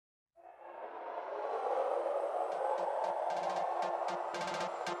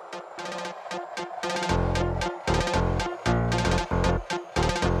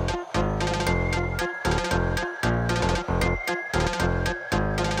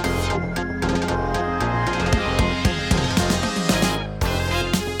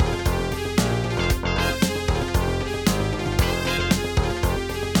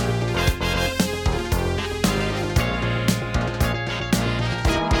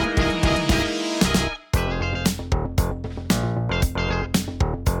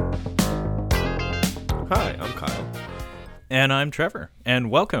Hi, I'm Kyle. And I'm Trevor,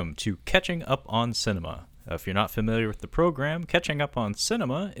 and welcome to Catching Up on Cinema. If you're not familiar with the program, Catching Up on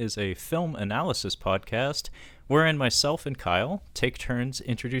Cinema is a film analysis podcast wherein myself and Kyle take turns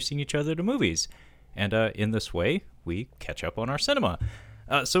introducing each other to movies. And in this way, we catch up on our cinema.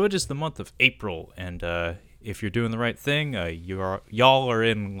 So it is the month of April, and if you're doing the right thing, y'all are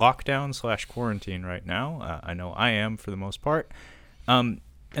in lockdown/quarantine right now. I know I am for the most part.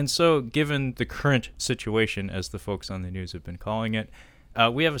 And so, given the current situation, as the folks on the news have been calling it,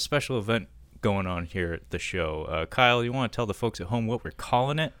 we have a special event going on here at the show. Kyle, you want to tell the folks at home what we're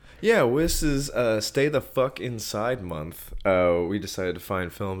calling it? Yeah, this is Stay the Fuck Inside month. We decided to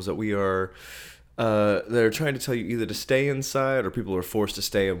find films that they're trying to tell you either to stay inside or people are forced to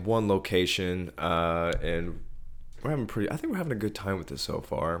stay in one location. And I think we're having a good time with this so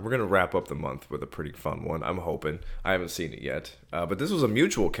far. We're going to wrap up the month with a pretty fun one, I'm hoping. I haven't seen it yet. But this was a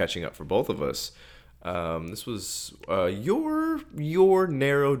mutual catching up for both of us. This was your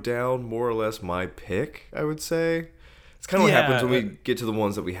narrowed down, more or less my pick, I would say. It's kind of what happens when we get to the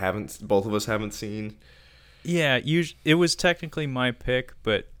ones that both of us haven't seen. Yeah, it was technically my pick,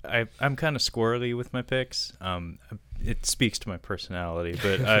 but I'm kind of squirrely with my picks. It speaks to my personality,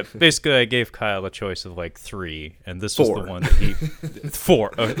 but basically I gave Kyle a choice of like 3, and this was the one that he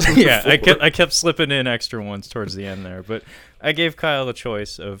 4. Yeah, 4. I kept slipping in extra ones towards the end there, but I gave Kyle a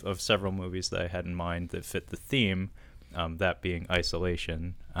choice of several movies that I had in mind that fit the theme, that being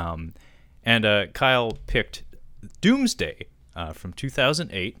isolation. And Kyle picked Doomsday from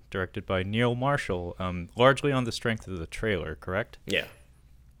 2008, directed by Neil Marshall, largely on the strength of the trailer, correct? Yeah.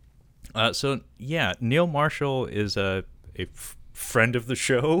 Neil Marshall is a friend of the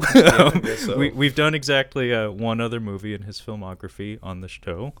show. I guess so. We've done exactly one other movie in his filmography on the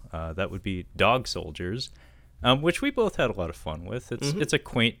show. That would be Dog Soldiers, which we both had a lot of fun with. It's a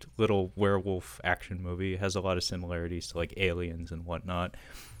quaint little werewolf action movie. It has a lot of similarities to like Aliens and whatnot.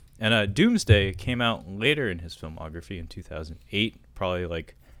 And Doomsday came out later in his filmography in 2008, probably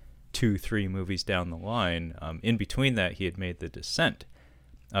like 2-3 movies down the line. In between that, he had made The Descent.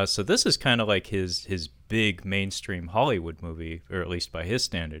 So this is kind of like his big mainstream Hollywood movie, or at least by his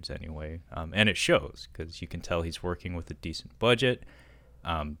standards anyway. And it shows, because you can tell he's working with a decent budget,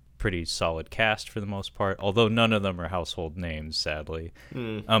 pretty solid cast for the most part, although none of them are household names, sadly.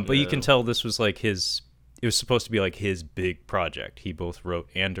 But you can tell this was like it was supposed to be like his big project. He both wrote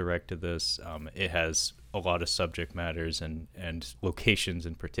and directed this. It has a lot of subject matters and locations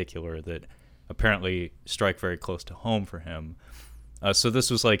in particular that apparently strike very close to home for him. So this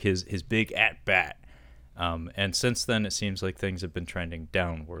was like his big at-bat. And since then, it seems like things have been trending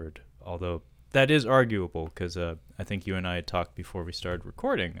downward, although that is arguable because I think you and I had talked before we started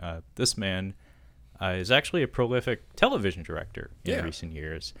recording. This man is actually a prolific television director in recent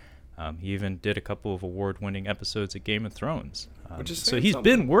years. He even did a couple of award-winning episodes of Game of Thrones. So he's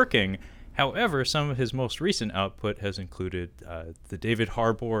been working. However, some of his most recent output has included the David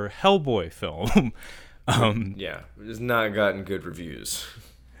Harbour Hellboy film. It has not gotten good reviews.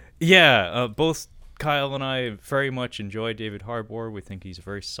 Both Kyle and I very much enjoy David Harbour. We think he's a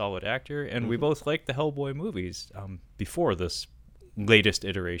very solid actor, and we both like the Hellboy movies before this latest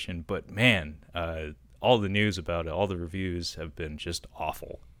iteration. But man, all the news about it, all the reviews have been just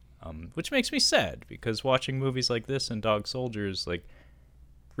awful. Which makes me sad, because watching movies like this and Dog Soldiers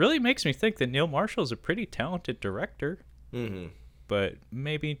really makes me think that Neil Marshall's a pretty talented director. But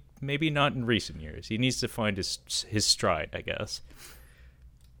maybe not in recent years. He needs to find his stride, I guess.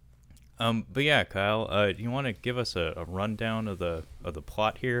 But yeah, Kyle, you want to give us a rundown of the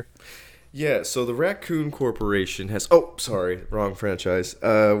plot here? Yeah, so the Raccoon Corporation has... Oh, sorry, wrong franchise.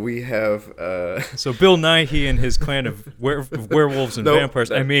 We have... So Bill Nighy and his clan of werewolves and vampires.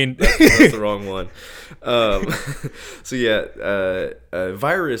 That's the wrong one. A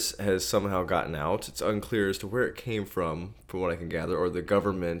virus has somehow gotten out. It's unclear as to where it came from what I can gather, or the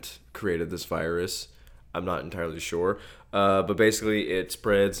government created this virus. I'm not entirely sure. But basically, it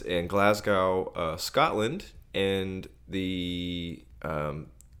spreads in Glasgow, Scotland, and the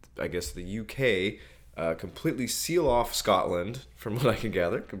UK completely seal off Scotland, from what I can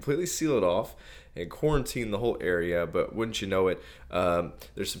gather, completely seal it off and quarantine the whole area. But wouldn't you know it,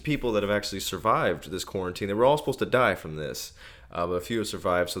 there's some people that have actually survived this quarantine. They were all supposed to die from this, but a few have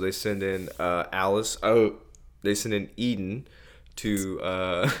survived. So they send in Alice. Oh, they send in Eden to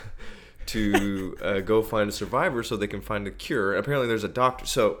go find a survivor so they can find a cure. Apparently, there's a doctor.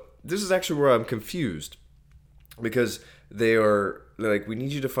 So this is actually where I'm confused, because they are like, we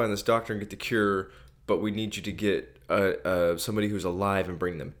need you to find this doctor and get the cure, but we need you to get somebody who's alive and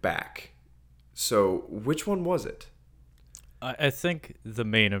bring them back. So which one was it? I think the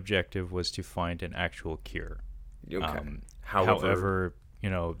main objective was to find an actual cure. Okay. However,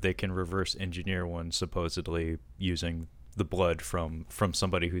 they can reverse engineer one supposedly using the blood from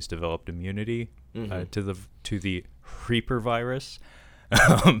somebody who's developed immunity to the Reaper virus.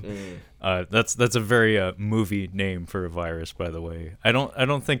 That's a very movie name for a virus, by the way. I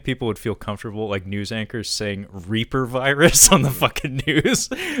don't think people would feel comfortable, like news anchors, saying Reaper virus on the fucking news.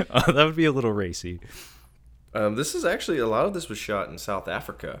 That would be a little racy. This is actually, a lot of this was shot in South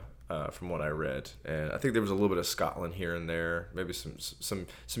Africa, from what I read, and I think there was a little bit of Scotland here and there, maybe some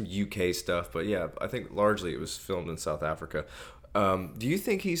UK stuff, but yeah, I think largely it was filmed in South Africa. Do you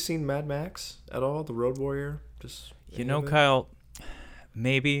think he's seen Mad Max at all, The Road Warrior? Just Kyle,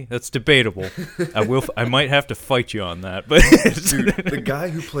 maybe that's debatable. I might have to fight you on that, but dude, the guy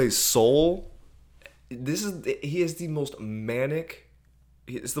who plays Soul, he is the most manic.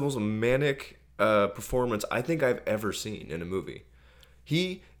 It's the most manic performance I think I've ever seen in a movie.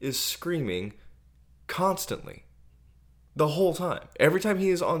 He is screaming constantly the whole time. Every time he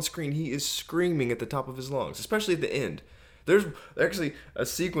is on screen, he is screaming at the top of his lungs, especially at the end. There's actually a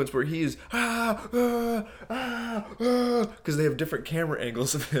sequence where he is because they have different camera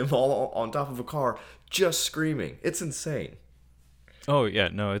angles of him all on top of a car just screaming. It's insane. Oh yeah,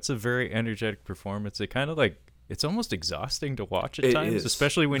 no, it's a very energetic performance. It's almost exhausting to watch at times,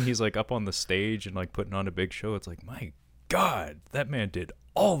 especially when he's like up on the stage and like putting on a big show. It's like, my God, that man did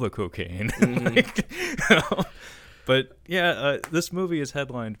all the cocaine. Mm-hmm. But yeah, this movie is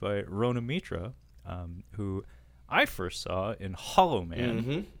headlined by Rona Mitra, who I first saw in Hollow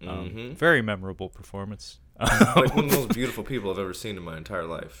Man. Very memorable performance. Like one of the most beautiful people I've ever seen in my entire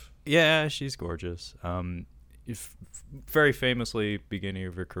life. Yeah, she's gorgeous. Very famously, beginning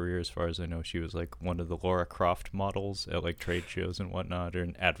of her career, as far as I know, she was like one of the Lara Croft models at like trade shows and whatnot, or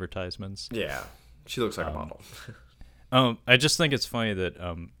in advertisements. Yeah, she looks like a model. I just think it's funny that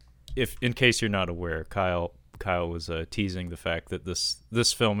if, in case you're not aware, Kyle was teasing the fact that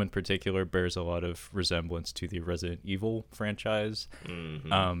this film in particular bears a lot of resemblance to the Resident Evil franchise.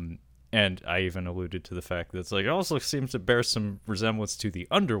 Mm-hmm. And I even alluded to the fact that it's like, it also seems to bear some resemblance to the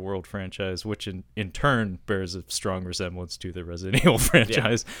Underworld franchise, which in turn bears a strong resemblance to the Resident Evil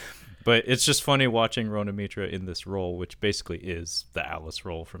franchise. Yeah. But it's just funny watching Rona Mitra in this role, which basically is the Alice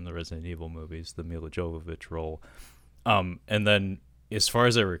role from the Resident Evil movies, the Mila Jovovich role. And then, as far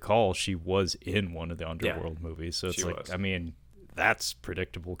as I recall, she was in one of the Underworld movies. So it's like, I mean, that's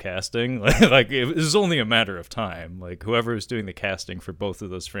predictable casting. Like it was only a matter of time. Like whoever was doing the casting for both of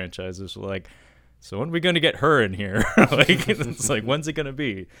those franchises were like, so when are we going to get her in here? Like it's like, when's it going to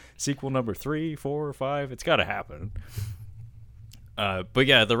be? Sequel number 3, 4, or 5? It's got to happen. But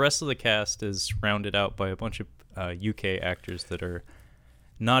yeah, the rest of the cast is rounded out by a bunch of UK actors that are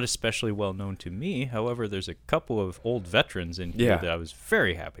not especially well known to me. However, there's a couple of old veterans in here that I was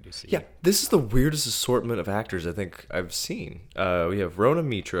very happy to see. Yeah, this is the weirdest assortment of actors I think I've seen. We have Rona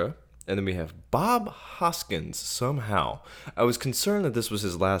Mitra, and then we have Bob Hoskins somehow. I was concerned that this was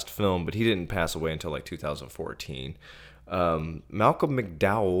his last film, but he didn't pass away until like 2014. Malcolm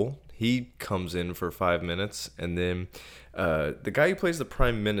McDowell, he comes in for 5 minutes, and then the guy who plays the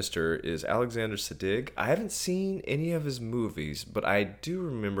Prime Minister is Alexander Siddig. I haven't seen any of his movies, but I do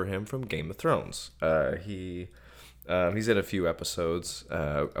remember him from Game of Thrones. He's in a few episodes.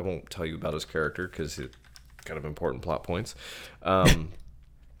 I won't tell you about his character because it's kind of important plot points. And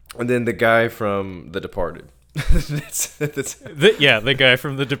then the guy from The Departed. The guy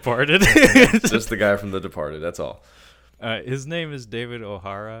from The Departed. Just the guy from The Departed, that's all. His name is David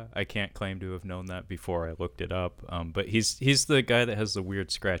O'Hara. I can't claim to have known that before I looked it up. But he's the guy that has the weird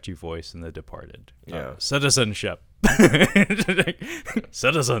scratchy voice in The Departed. Yeah. Citizenship.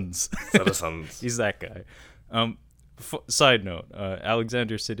 Citizens. He's that guy. Side note,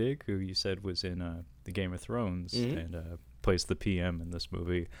 Alexander Siddig, who you said was in the Game of Thrones and plays the PM in this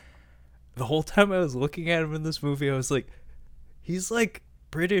movie. The whole time I was looking at him in this movie, I was like, he's like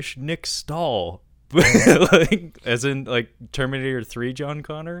British Nick Stahl. Like, as in like Terminator 3 John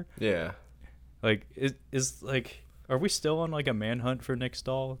Connor. Yeah. Like it is like are we still on like a manhunt for Nick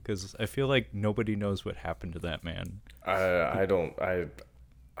Stahl? Because I feel like nobody knows what happened to that man. I don't. I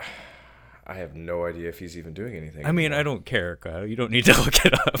have no idea if he's even doing anything. I mean, I don't care, Kyle. You don't need to look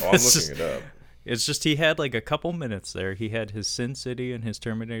it up. Oh, I'm looking it up. It's just he had like a couple minutes there. He had his Sin City and his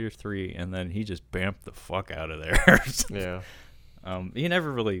Terminator 3, and then he just bamped the fuck out of there. Yeah. He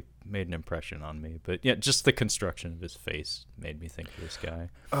never really made an impression on me, but yeah, just the construction of his face made me think of this guy.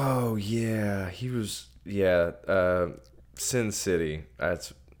 Oh yeah, he was. Yeah, Sin City.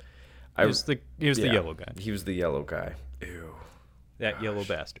 He was the yellow guy. He was the yellow guy. Ew. That yellow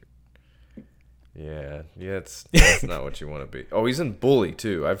bastard. Yeah, that's not what you want to be. Oh, he's in Bully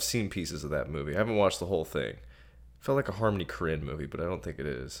too. I've seen pieces of that movie. I haven't watched the whole thing. Felt like a Harmony Korine movie, but I don't think it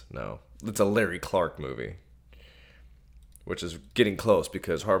is. No, it's a Larry Clark movie, which is getting close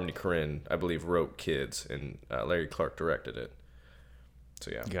because Harmony Korine, I believe, wrote Kids and Larry Clark directed it.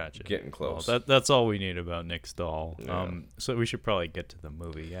 So yeah, gotcha. Getting close. Well, that's all we need about Nick Stahl. Yeah. So we should probably get to the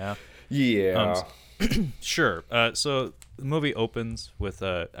movie. Yeah. Yeah. Sure. So the movie opens with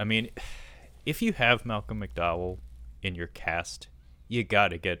I mean, if you have Malcolm McDowell in your cast, you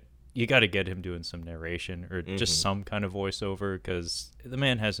gotta get him doing some narration or just some kind of voiceover because the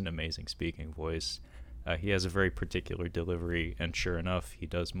man has an amazing speaking voice. He has a very particular delivery, and sure enough, he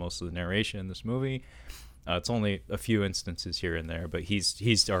does most of the narration in this movie. It's only a few instances here and there, but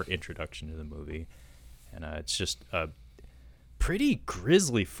he's our introduction to the movie, and it's just pretty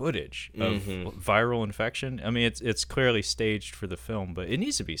grisly footage of viral infection. I mean, it's clearly staged for the film, but it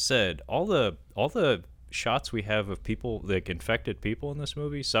needs to be said, all the shots we have of people, like infected people in this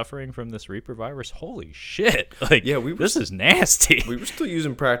movie suffering from this Reaper virus, holy shit. Like, yeah, this is nasty. We were still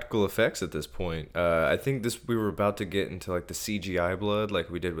using practical effects at this point. I think we were about to get into like the CGI blood like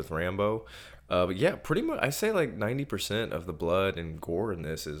we did with Rambo. But yeah, pretty much I say like 90% of the blood and gore in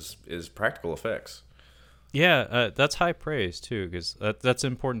this is practical effects. Yeah, that's high praise too, because that's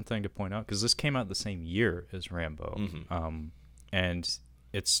an important thing to point out. Because this came out the same year as Rambo, and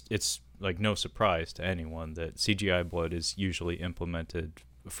it's like no surprise to anyone that CGI blood is usually implemented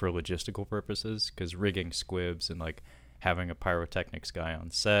for logistical purposes. Because rigging squibs and like having a pyrotechnics guy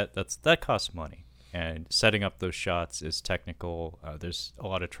on set, that costs money, and setting up those shots is technical. There's a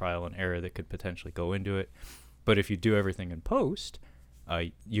lot of trial and error that could potentially go into it, but if you do everything in post,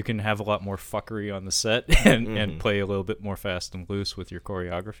 you can have a lot more fuckery on the set and play a little bit more fast and loose with your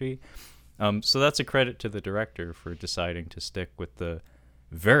choreography. So that's a credit to the director for deciding to stick with the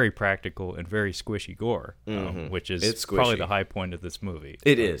very practical and very squishy gore, which is probably the high point of this movie.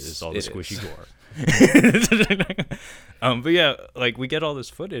 It is all the squishy gore. But yeah, like we get all this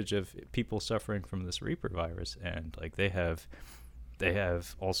footage of people suffering from this Reaper virus, and like they have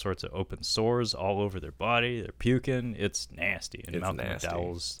all sorts of open sores all over their body. They're puking. It's nasty. And Malcolm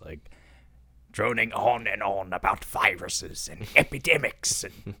McDowell's like droning on and on about viruses and epidemics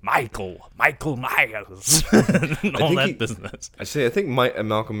and Michael Myers and all that business. I think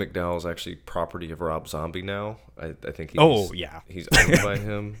Malcolm McDowell is actually property of Rob Zombie now. I think he's owned by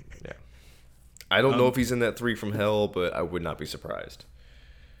him. Yeah. I don't know if he's in that 3 from Hell, but I would not be surprised.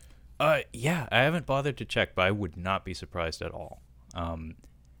 Yeah, I haven't bothered to check, but I would not be surprised at all.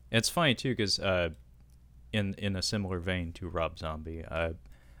 It's funny too because in a similar vein to Rob Zombie,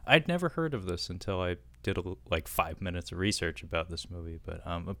 I'd never heard of this until I did like 5 minutes of research about this movie. But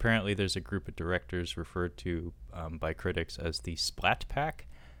apparently, there's a group of directors referred to by critics as the Splat Pack.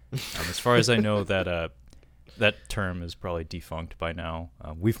 As far as I know, that term is probably defunct by now.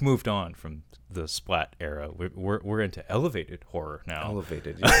 We've moved on from the Splat era. We're into elevated horror now.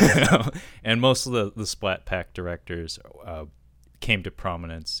 Elevated, yeah. And most of the Splat Pack directors came to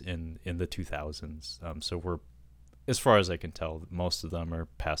prominence in the 2000s. So we're, as far as I can tell, most of them are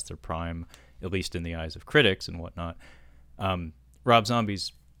past their prime, at least in the eyes of critics and whatnot. Rob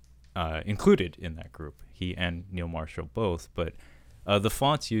Zombie's included in that group. He and Neil Marshall both. But the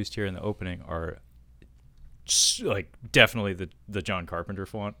fonts used here in the opening are like definitely the John Carpenter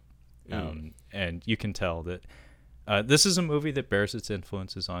font. And you can tell that this is a movie that bears its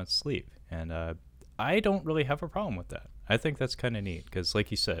influences on its sleeve. And I don't really have a problem with that. I think that's kind of neat because,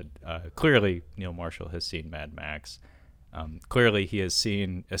 like you said, clearly Neil Marshall has seen Mad Max. Clearly he has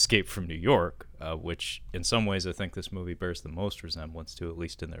seen Escape from New York, which in some ways I think this movie bears the most resemblance to, at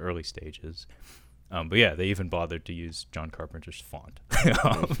least in the early stages. But yeah, they even bothered to use John Carpenter's font,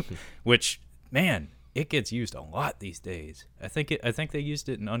 which, man, it gets used a lot these days. I think they used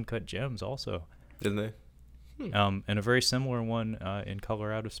it in Uncut Gems also. Didn't they? And a very similar one in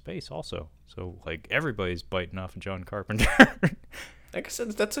Color Out of Space also. So like everybody's biting off of John Carpenter. Like I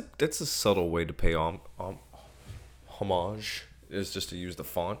said, that's a subtle way to pay homage, is just to use the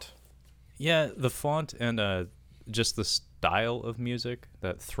font. Yeah, the font and just the style of music,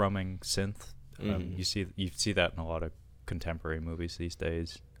 that thrumming synth. You see that in a lot of contemporary movies these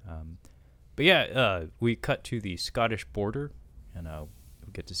days. But yeah, we cut to the Scottish border, and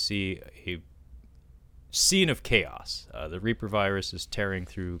we get to see a scene of chaos. The Reaper virus is tearing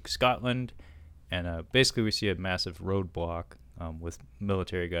through Scotland, and basically we see a massive roadblock with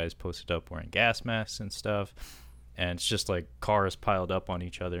military guys posted up wearing gas masks and stuff. And it's just like cars piled up on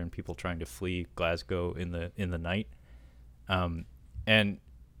each other and people trying to flee Glasgow in the night. And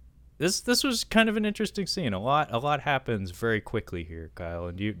this was kind of an interesting scene. A lot happens very quickly here, Kyle.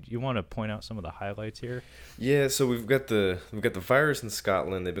 And you want to point out some of the highlights here? Yeah, so we've got the virus in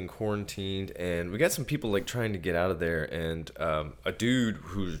Scotland. They've been quarantined, and we got some people like trying to get out of there. And a dude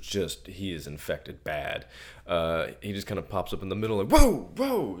he is infected bad. He just kind of pops up in the middle, like,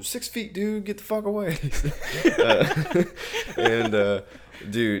 whoa, 6 feet, dude, get the fuck away.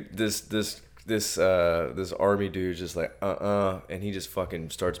 Dude, this army dude just like and he just fucking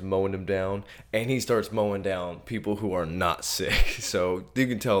starts mowing them down, and he starts mowing down people who are not sick. So you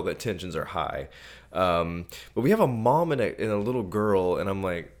can tell that tensions are high. But we have a mom and a little girl, and I'm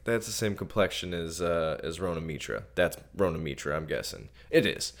like, that's the same complexion as Rona Mitra. That's Rona Mitra, I'm guessing. It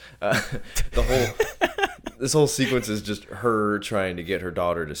is. This whole sequence is just her trying to get her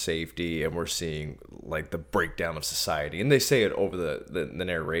daughter to safety, and we're seeing like the breakdown of society. And they say it over the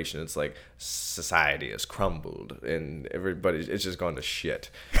narration. It's like society has crumbled, and it's just gone to shit.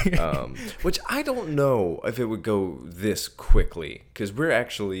 Which I don't know if it would go this quickly, because we're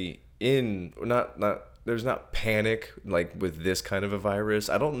actually in there's not panic like with this kind of a virus.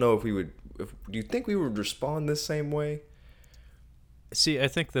 I don't know if we would. Do you think we would respond this same way? See, I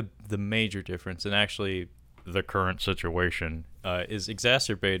think the major difference, and actually the current situation, is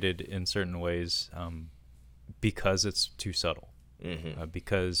exacerbated in certain ways because it's too subtle. Mm-hmm.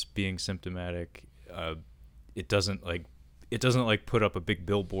 Because being symptomatic, it doesn't put up a big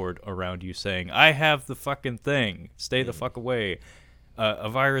billboard around you saying, "I have the fucking thing. Stay the fuck away." A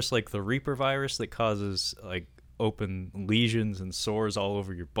virus like the Reaper virus that causes like open lesions and sores all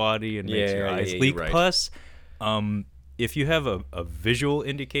over your body and makes your eyes leak pus. If you have a visual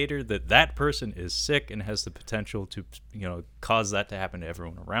indicator that person is sick and has the potential to, cause that to happen to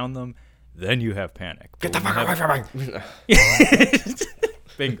everyone around them, then you have panic. Get the fuck away from me!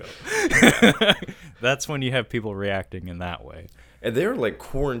 Bingo. That's when you have people reacting in that way. And they're like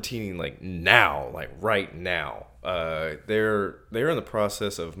quarantining like now, like right now. They're in the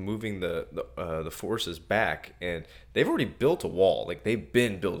process of moving the forces back, and they've already built a wall. Like they've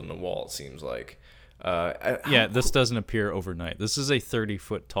been building a wall, it seems like. This doesn't appear overnight. This is a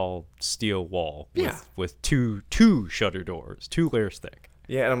 30-foot tall steel wall with two shutter doors, 2 layers thick.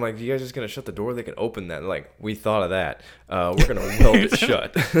 Yeah, and I'm like, you guys just gonna shut the door? They can open that. Like, we thought of that. We're gonna weld it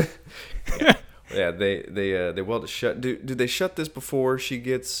shut. Yeah, they weld it shut. Do they shut this before she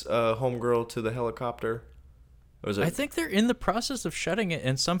gets homegirl to the helicopter? I think they're in the process of shutting it,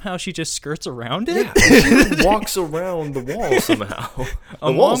 and somehow she just skirts around it. Yeah, she walks around the wall somehow.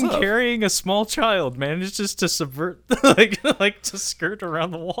 A mom carrying a small child manages to subvert, like to skirt around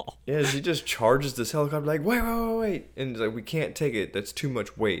the wall. Yeah, she just charges this helicopter like, wait, and it's like, we can't take it. That's too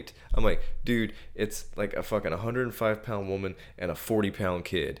much weight. I'm like, dude, it's like a fucking 105-pound woman and a 40-pound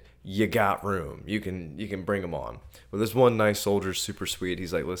kid. You got room. You can bring them on. Well, this one nice soldier's super sweet.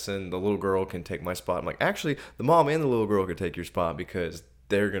 He's like, listen, the little girl can take my spot. I'm like, actually, the mom and the little girl can take your spot because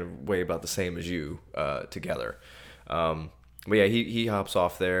they're going to weigh about the same as you together. But yeah, he hops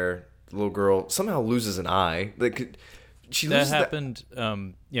off there. The little girl somehow loses an eye. That happened,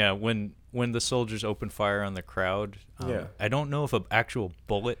 when the soldiers opened fire on the crowd. I don't know if an actual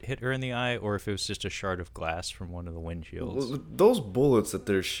bullet hit her in the eye or if it was just a shard of glass from one of the windshields. Those bullets that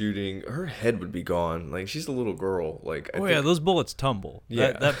they're shooting, her head would be gone. Like, she's a little girl. Like, yeah, those bullets tumble.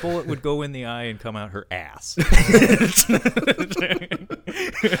 Yeah. That bullet would go in the eye and come out her ass.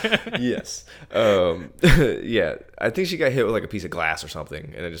 Yes. Yeah, I think she got hit with like a piece of glass or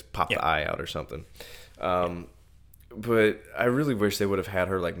something, and it just popped the eye out or something. But I really wish they would have had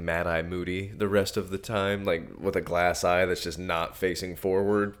her like Mad Eye Moody the rest of the time, like with a glass eye that's just not facing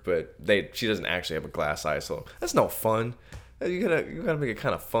forward. But she doesn't actually have a glass eye, so that's no fun. You gotta make it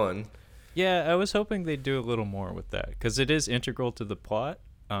kind of fun. Yeah, I was hoping they'd do a little more with that because it is integral to the plot,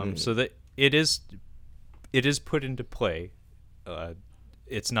 so that it is put into play.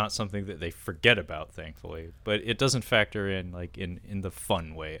 It's not something that they forget about, thankfully, but it doesn't factor in like in the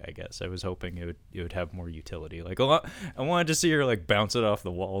fun way, I guess. I was hoping it would have more utility. Like I wanted to see her like bounce it off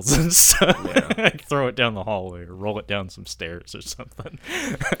the walls and stuff, like throw it down the hallway or roll it down some stairs or something.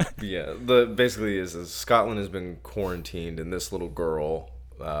 Yeah, basically is Scotland has been quarantined, and this little girl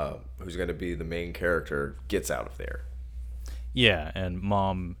who's going to be the main character, gets out of there. Yeah, and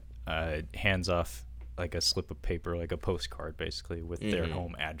mom hands off like a slip of paper, like a postcard, basically, with their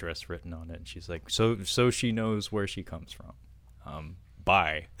home address written on it. And she's like, so she knows where she comes from.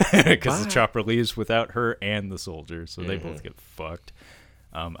 Bye. Because the chopper leaves without her and the soldiers, so they both get fucked.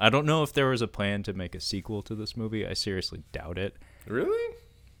 I don't know if there was a plan to make a sequel to this movie. I seriously doubt it. Really?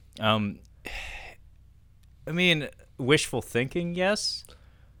 I mean, wishful thinking, yes.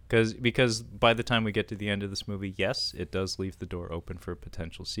 Because by the time we get to the end of this movie, yes, it does leave the door open for a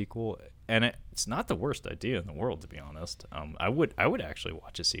potential sequel, and it's not the worst idea in the world, to be honest. I would actually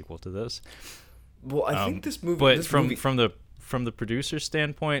watch a sequel to this. Well, I think this movie, but from the producer's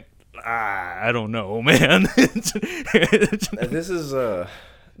standpoint, I don't know, man. This is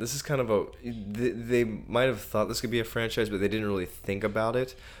kind of they might have thought this could be a franchise, but they didn't really think about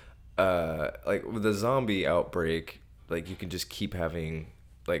it. Like with the zombie outbreak, like you can just keep having.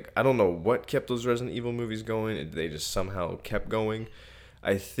 Like, I don't know what kept those Resident Evil movies going. They just somehow kept going.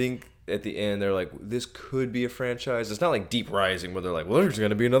 I think at the end, they're like, this could be a franchise. It's not like Deep Rising where they're like, well, there's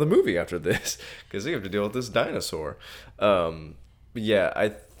going to be another movie after this because they have to deal with this dinosaur. But yeah, I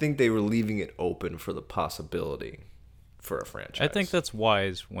think they were leaving it open for the possibility for a franchise. I think that's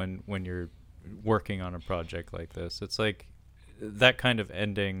wise when you're working on a project like this. It's like that kind of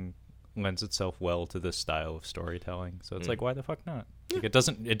ending lends itself well to this style of storytelling. So it's like, why the fuck not? Like, it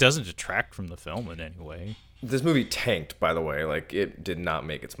doesn't detract from the film in any way. This movie tanked, by the way. Like, it did not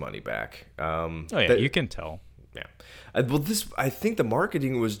make its money back. You can tell. Yeah. I think the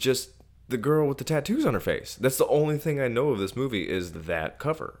marketing was just the girl with the tattoos on her face. That's the only thing I know of this movie is that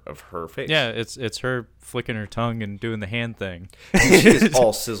cover of her face. Yeah, it's her flicking her tongue and doing the hand thing. She is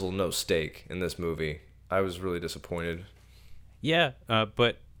all sizzle, no steak in this movie. I was really disappointed. Yeah,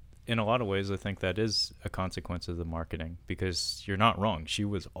 but in a lot of ways, I think that is a consequence of the marketing, because you're not wrong. She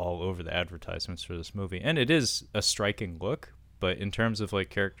was all over the advertisements for this movie, and it is a striking look. But in terms of like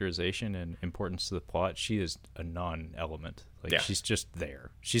characterization and importance to the plot, she is a non-element. Like, she's just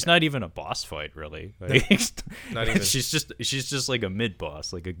there. She's not even a boss fight, really. Like, not even. She's just like a mid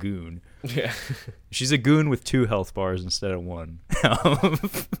boss, like a goon. Yeah. She's a goon with 2 health bars instead of 1.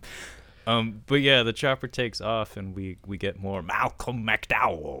 But yeah, the chopper takes off, and we get more Malcolm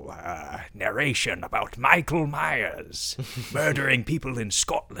McDowell narration about Michael Myers murdering people in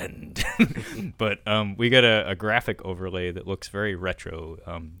Scotland. But we get a graphic overlay that looks very retro.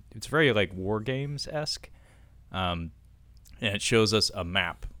 It's very like War Games-esque, and it shows us a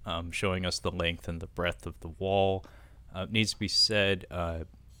map showing us the length and the breadth of the wall. It needs to be said,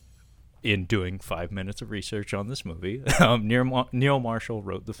 in doing 5 minutes of research on this movie, Neil Marshall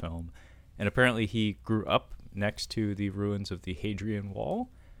wrote the film. And apparently he grew up next to the ruins of the Hadrian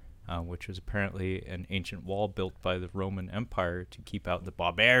Wall, which was apparently an ancient wall built by the Roman Empire to keep out the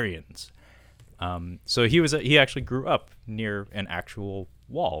barbarians. So he actually grew up near an actual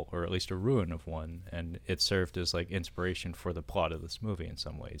wall, or at least a ruin of one, and it served as like inspiration for the plot of this movie in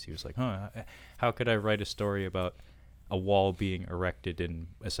some ways. He was like, how could I write a story about a wall being erected in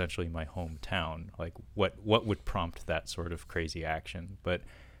essentially my hometown? Like, what would prompt that sort of crazy action? But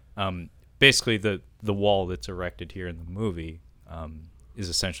basically, the wall that's erected here in the movie is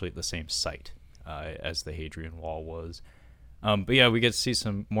essentially at the same site as the Hadrian Wall was. But yeah, we get to see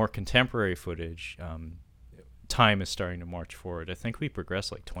some more contemporary footage. Time is starting to march forward. I think we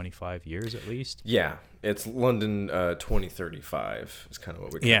progressed like 25 years at least. Yeah, it's London 2035 is kind of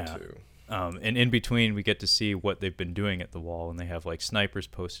what we come to. And in between, we get to see what they've been doing at the wall, and they have like snipers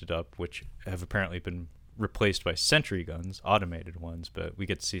posted up, which have apparently been replaced by sentry guns, automated ones. But we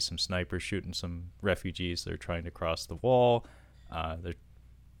get to see some snipers shooting some refugees that are trying to cross the wall. They're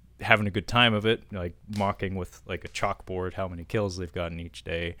having a good time of it, like mocking with like a chalkboard how many kills they've gotten each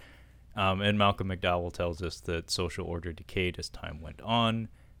day. And Malcolm McDowell tells us that social order decayed as time went on,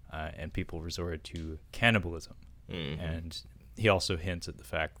 and people resorted to cannibalism. Mm-hmm. And he also hints at the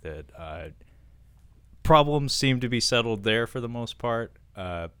fact that problems seem to be settled there for the most part,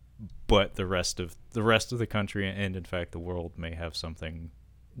 but the rest of the country and in fact the world may have something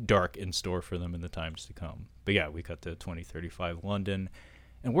dark in store for them in the times to come. But yeah, we cut to 2035 London,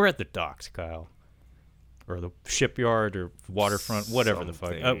 and we're at the docks, Kyle, or the shipyard or waterfront, whatever the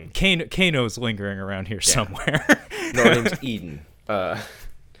fuck. Kano's lingering around here somewhere. No, her name's Eden.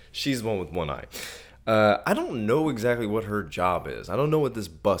 She's the one with one eye. I don't know exactly what her job is. I don't know what this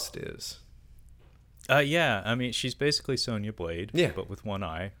bust is. Yeah, I mean, she's basically Sonya Blade, yeah, but with one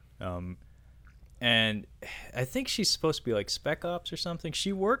eye. and I think she's supposed to be like Spec Ops or something.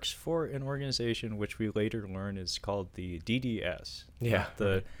 She works for an organization which we later learn is called the DDS. Yeah,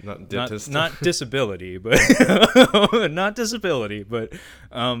 Not disability, but not disability, but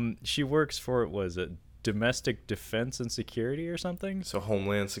she works for, was it Domestic Defense and Security or something? So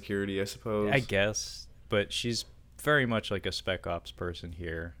Homeland Security, I suppose. I guess, but she's very much like a Spec Ops person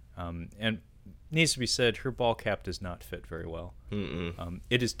here, and needs to be said, her ball cap does not fit very well.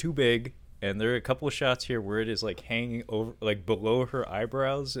 It is too big. And there are a couple of shots here where it is like hanging over, like below her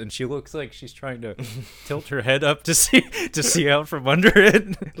eyebrows, and she looks like she's trying to tilt her head up to see out from under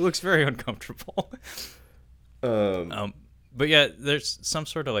it. It looks very uncomfortable. But yeah, there's some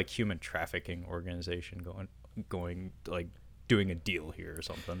sort of like human trafficking organization going like doing a deal here or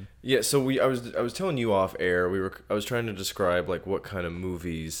something. Yeah, so I was telling you off air. I was trying to describe like what kind of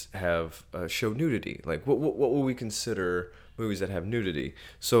movies have show nudity. Like what will we consider movies that have nudity?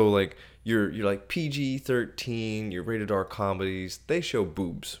 So like you're like PG-13, your rated R comedies, they show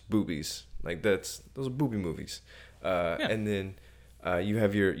boobies. Like those are booby movies. And then you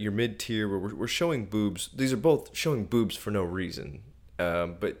have your mid tier where we're showing boobs. These are both showing boobs for no reason,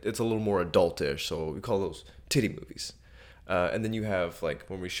 but it's a little more adultish. So we call those titty movies. And then you have like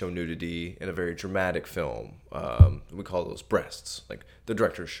when we show nudity in a very dramatic film, we call those breasts. Like the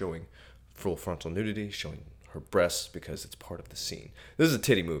director is showing full frontal nudity, showing her breasts because it's part of the scene. This is a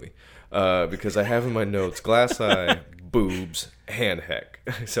titty movie because I have in my notes glass eye, boobs, hand heck.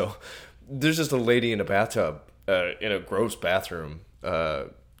 So there's just a lady in a bathtub in a gross bathroom.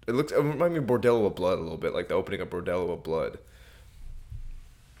 It reminds me of Bordello of Blood a little bit, like the opening of Bordello of Blood.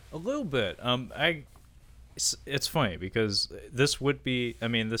 A little bit. It's funny because this would be. I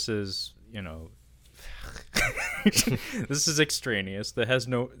mean, this is this is extraneous. That has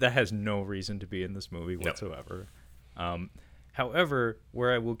no reason to be in this movie whatsoever. However,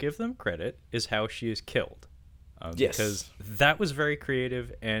 where I will give them credit is how she is killed. Yes. Because that was very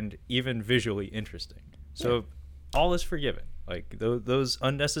creative and even visually interesting. So all is forgiven. Like those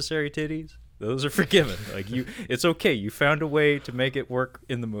unnecessary titties, those are forgiven. Like it's okay. You found a way to make it work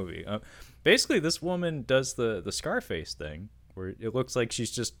in the movie. Basically, this woman does the Scarface thing, where it looks like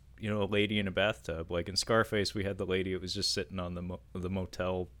she's just a lady in a bathtub. Like in Scarface, we had the lady that was just sitting on the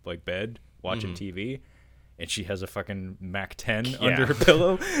motel like bed watching TV, and she has a fucking Mac 10 under her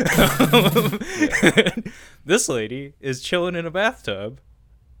pillow. This lady is chilling in a bathtub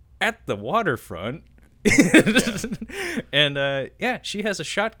at the waterfront. And she has a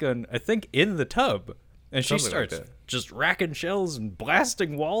shotgun, I think, in the tub. And she starts just racking shells and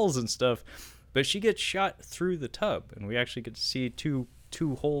blasting walls and stuff. But she gets shot through the tub. And we actually get to see two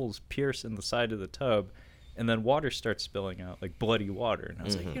holes pierce in the side of the tub. And then water starts spilling out, like bloody water. And I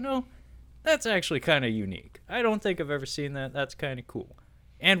was like, that's actually kind of unique. I don't think I've ever seen that. That's kind of cool.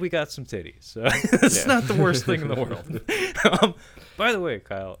 And we got some titties. So it's not the worst thing in the world. By the way,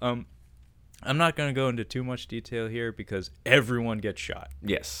 Kyle, I'm not going to go into too much detail here because everyone gets shot.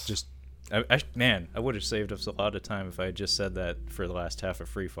 Yes. Just I would have saved us a lot of time if I had just said that for the last half of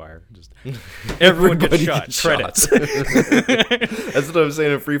Free Fire. Just everyone gets shot. Credits. That's what I was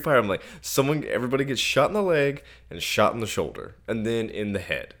saying in Free Fire. I'm like, everybody gets shot in the leg and shot in the shoulder and then in the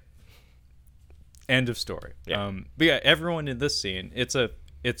head. End of story. Yeah. But yeah, everyone in this scene,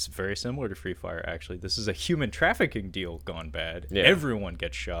 it's very similar to Free Fire, actually. This is a human trafficking deal gone bad. Yeah. Everyone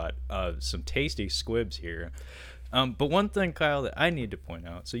gets shot. Some tasty squibs here. But one thing, Kyle, that I need to point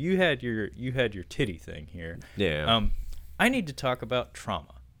out. So you had your titty thing here. Yeah. I need to talk about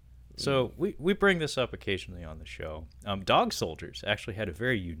trauma. So we bring this up occasionally on the show. Dog soldiers actually had a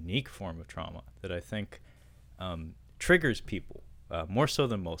very unique form of trauma that I think triggers people more so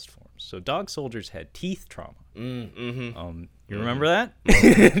than most forms. So dog soldiers had teeth trauma. You remember that?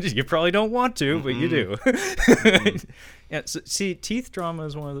 You probably don't want to, but you do. Yeah. So, see, teeth trauma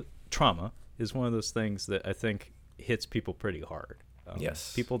is one of those things that I think hits people pretty hard.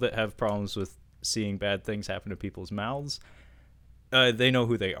 Yes. People that have problems with seeing bad things happen to people's mouths, they know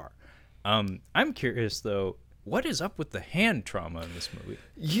who they are. I'm curious though, what is up with the hand trauma in this movie?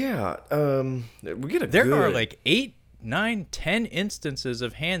 Yeah. There are like 8, 9, 10 instances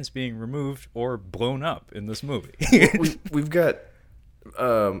of hands being removed or blown up in this movie. We've got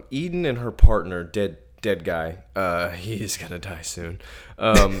Eden and her partner, dead guy. He's gonna die soon.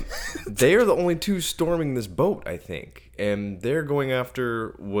 They are the only two storming this boat, I think, and they're going after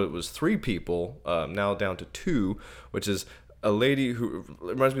what was 3 people, now down to 2, which is a lady who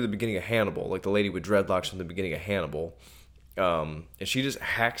reminds me of the beginning of Hannibal, like the lady with dreadlocks from the beginning of Hannibal. And she just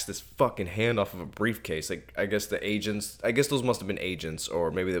hacks this fucking hand off of a briefcase. Like, I guess those must have been agents, or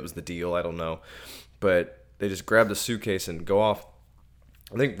maybe that was the deal. I don't know. But they just grab the suitcase and go off.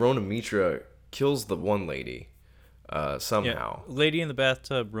 I think Rona Mitra kills the one lady somehow. Yeah. Lady in the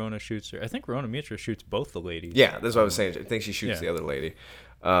bathtub, Rona shoots her. I think Rona Mitra shoots both the ladies. Yeah, that's what I was saying. I think she shoots the other lady.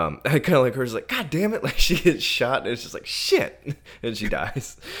 I kind of like her. She's like, God damn it! Like she gets shot, and it's just like shit, and she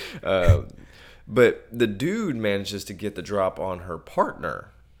dies. But the dude manages to get the drop on her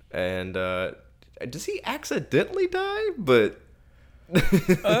partner, and does he accidentally die? But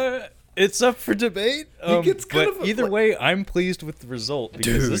it's up for debate. He gets kind but either way, I'm pleased with the result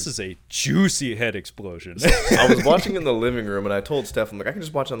because this is a juicy head explosion. I was watching in the living room, and I told Steph, I'm like, I can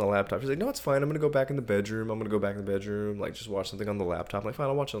just watch it on the laptop. She's like, no, it's fine. I'm going to go back in the bedroom. Like, just watch something on the laptop. I'm like, fine,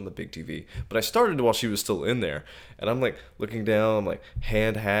 I'll watch it on the big TV. But I started while she was still in there, and I'm, like, looking down. I'm, like,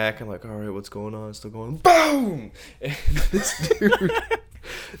 hand hack. I'm like, all right, what's going on? It's still going, boom! And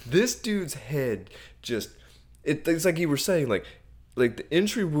this dude's head just, it's like you were saying, like the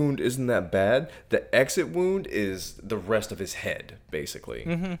entry wound isn't that bad. The exit wound is the rest of his head, basically.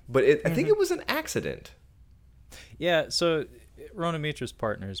 Mm-hmm. But I think it was an accident. Yeah, so Rona Mitra's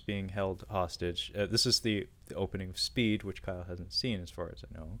partner is being held hostage. This is the opening of Speed, which Kyle hasn't seen as far as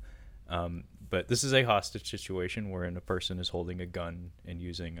I know. But this is a hostage situation wherein a person is holding a gun and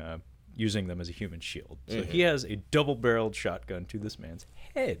using them as a human shield. So he has a double-barreled shotgun to this man's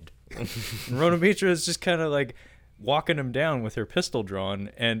head. Rona Mitra is just kind of like walking him down with her pistol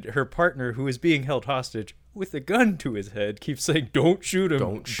drawn, and her partner, who is being held hostage with a gun to his head, keeps saying, don't shoot him,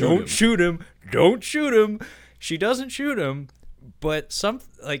 don't shoot him. She doesn't shoot him, but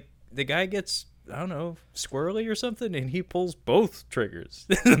the guy gets, I don't know, squirrely or something, and he pulls both triggers,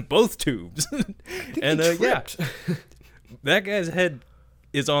 both tubes. And that guy's head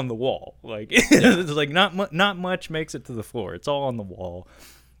is on the wall. Like, it's like not much makes it to the floor. It's all on the wall.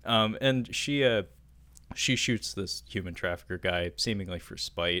 And she shoots this human trafficker guy seemingly for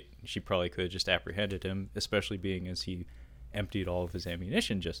spite. She probably could have just apprehended him, especially being as he emptied all of his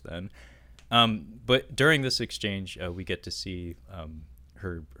ammunition just then. But during this exchange, we get to see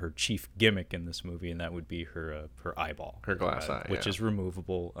her chief gimmick in this movie, and that would be her eyeball, her glass eye, which is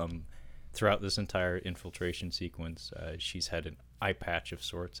removable. Throughout this entire infiltration sequence, she's had an eye patch of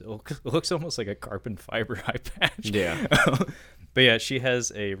sorts. It looks almost like a carbon fiber eye patch. Yeah. But yeah, she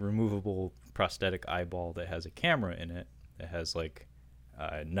has a removable prosthetic eyeball that has a camera in it that has like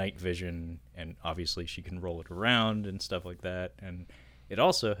night vision, and obviously she can roll it around and stuff like that. And it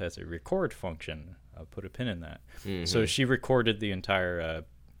also has a record function. I'll put a pin in that. Mm-hmm. So she recorded the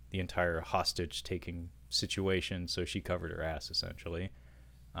entire hostage taking situation. So she covered her ass essentially.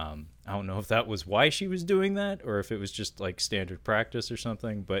 I don't know if that was why she was doing that or if it was just like standard practice or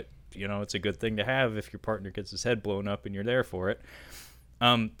something, but it's a good thing to have if your partner gets his head blown up and you're there for it.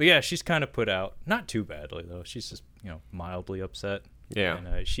 But yeah, she's kind of put out, not too badly though. She's just, mildly upset. Yeah.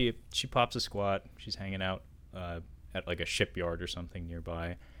 And she pops a squat. She's hanging out at like a shipyard or something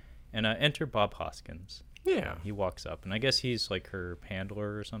nearby. And enter Bob Hoskins. Yeah. He walks up, and I guess he's like her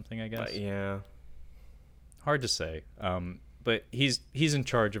handler or something, I guess. Yeah. Hard to say. But he's in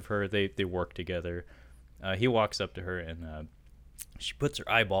charge of her. They work together. He walks up to her, and she puts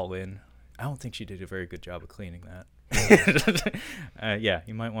her eyeball in. I don't think she did a very good job of cleaning that. Yeah,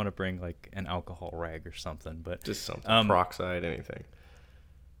 you might want to bring like an alcohol rag or something. But just something, peroxide, anything.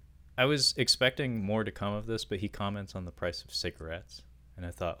 I was expecting more to come of this, but he comments on the price of cigarettes. And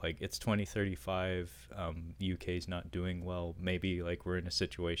I thought, like, it's 2035. UK's not doing well. Maybe like we're in a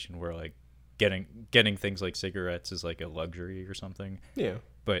situation where like getting things like cigarettes is like a luxury or something. Yeah.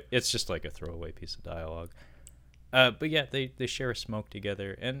 But it's just like a throwaway piece of dialogue. But yeah, they share a smoke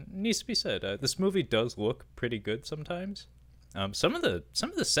together, and it needs to be said, this movie does look pretty good sometimes. Some of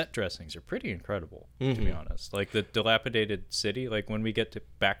the set dressings are pretty incredible, to be honest. Like the dilapidated city, like when we get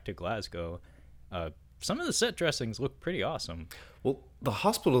back to Glasgow, some of the set dressings look pretty awesome. Well, the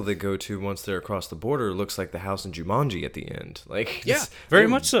hospital they go to once they're across the border looks like the house in Jumanji at the end. Like, yeah, very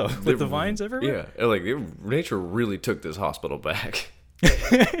much so, with the vines everywhere. Yeah, like nature really took this hospital back.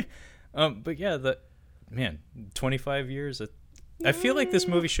 But yeah, 25 years. I feel like this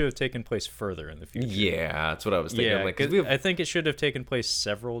movie should have taken place further in the future. Yeah, that's what I was thinking. Yeah, like, I think it should have taken place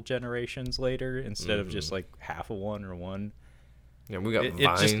several generations later instead of just like half of one or one. Yeah, we got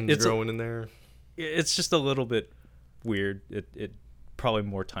vines growing in there. It's just a little bit weird. It probably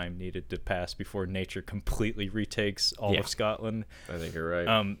more time needed to pass before nature completely retakes all of Scotland. I think you're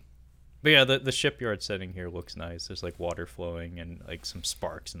right. But yeah, the shipyard setting here looks nice. There's like water flowing and like some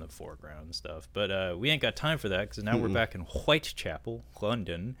sparks in the foreground and stuff. But we ain't got time for that because now we're back in Whitechapel,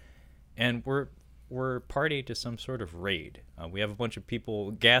 London, and we're party to some sort of raid. We have a bunch of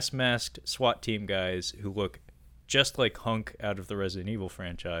people, gas masked SWAT team guys who look just like Hunk out of the Resident Evil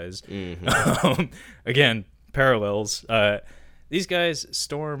franchise. Again, parallels. these guys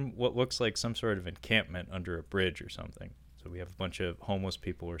storm what looks like some sort of encampment under a bridge or something. So we have a bunch of homeless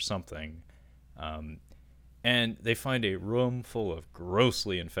people or something. And they find a room full of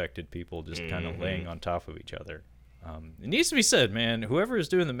grossly infected people just kind of laying on top of each other. It needs to be said, man, whoever is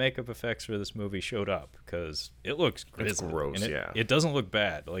doing the makeup effects for this movie showed up, because it looks grisly. It's gross, and yeah. It doesn't look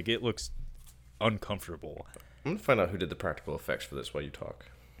bad. Like, it looks uncomfortable. I'm going to find out who did the practical effects for this while you talk.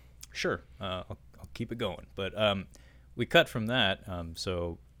 Sure. I'll keep it going. But we cut from that.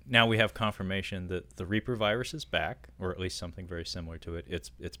 So now we have confirmation that the Reaper virus is back, or at least something very similar to it.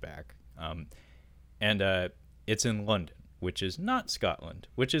 It's back. And it's in London, which is not Scotland,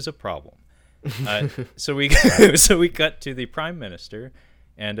 which is a problem. So we cut to the Prime Minister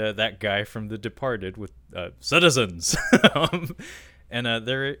and that guy from The Departed with citizens, and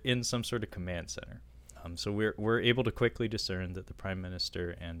they're in some sort of command center. So we're able to quickly discern that the Prime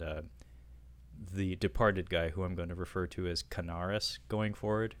Minister and the Departed guy, who I'm going to refer to as Canaris going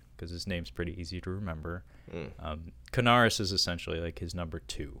forward, because his name's pretty easy to remember. Canaris is essentially like his number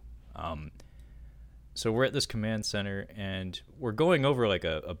 2. So we're at this command center, and we're going over like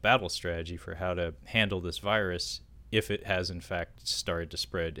a battle strategy for how to handle this virus if it has in fact started to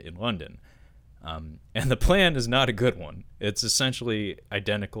spread in London. And the plan is not a good one. It's essentially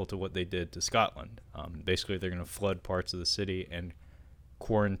identical to what they did to Scotland. Basically, they're going to flood parts of the city and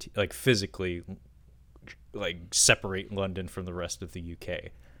quarantine, like physically, like separate London from the rest of the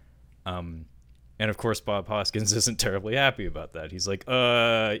UK. And of course, Bob Hoskins isn't terribly happy about that. He's like,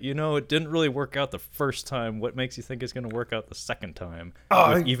 it didn't really work out the first time. What makes you think it's going to work out the second time?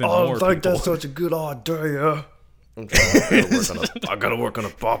 With even more think people? that's such a good idea. I gotta work on a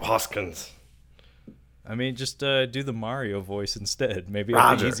Bob Hoskins. I mean, just do the Mario voice instead. Maybe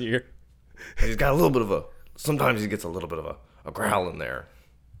it'll be easier. He's got a little bit of sometimes he gets a little bit of a growl in there.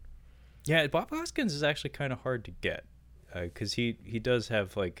 Yeah, Bob Hoskins is actually kind of hard to get, because he does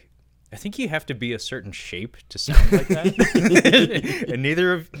have, like, I think you have to be a certain shape to sound like that, and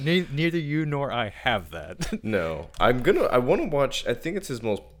neither you nor I have that. No, I want to watch. I think it's his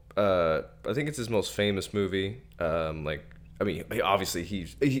most famous movie. Obviously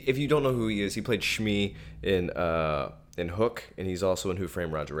if you don't know who he is, he played Shmi in Hook, and he's also in Who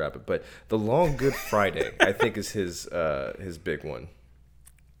Framed Roger Rabbit. But The Long Good Friday, I think, is his big one.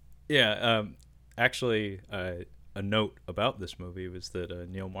 Yeah, actually, a note about this movie was that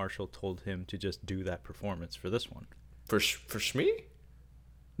Neil Marshall told him to just do that performance for this one. For Shmi?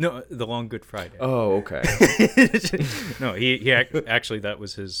 No, The Long Good Friday. Oh, okay. No, he actually, that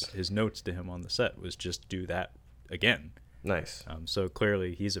was his notes to him on the set, was just do that again. Nice. So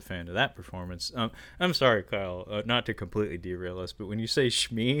clearly he's a fan of that performance. I'm sorry, Kyle, not to completely derail us, but when you say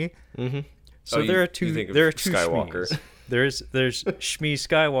Shmi, so there are two Skywalker. Shmis. There's Shmi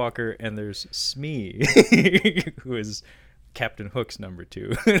Skywalker, and there's Smee, who is Captain Hook's number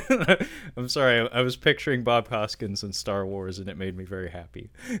 2. I'm sorry, I was picturing Bob Hoskins in Star Wars, and it made me very happy.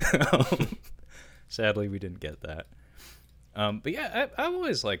 Sadly, we didn't get that. But yeah, I've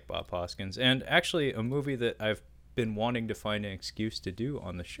always liked Bob Hoskins, and actually a movie that I've been wanting to find an excuse to do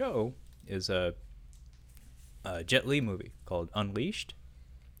on the show is a Jet Li movie called Unleashed.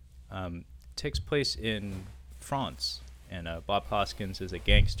 Takes place in France, and Bob Hoskins is a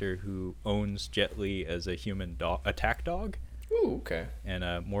gangster who owns Jet Li as a human attack dog. Ooh, okay.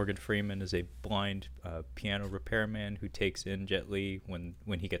 And Morgan Freeman is a blind piano repairman who takes in Jet Li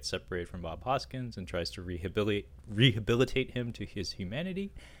when he gets separated from Bob Hoskins and tries to rehabilitate him to his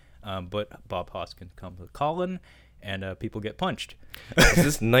humanity. But Bob Hoskins comes with Colin, and people get punched. Is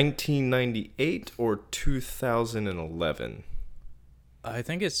this 1998 or 2011? I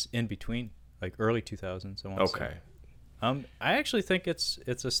think it's in between, like early 2000s. Okay. I actually think it's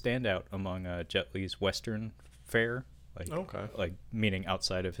a standout among Jet Li's Western fare. Like meaning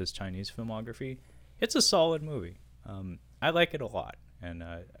outside of his Chinese filmography. It's a solid movie. I like it a lot. And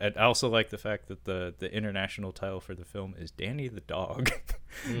I also like the fact that the international title for the film is Danny the Dog.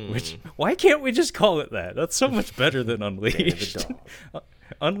 Which, why can't we just call it that? That's so much better than Unleashed. Danny the Dog.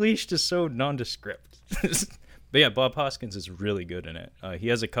 Unleashed is so nondescript. But yeah, Bob Hoskins is really good in it. He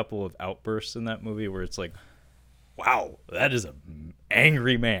has a couple of outbursts in that movie where it's like, wow, that is an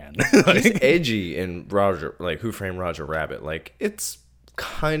angry man. He's edgy in Who Framed Roger Rabbit. Like, it's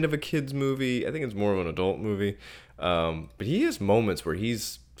kind of a kid's movie. I think it's more of an adult movie. But he has moments where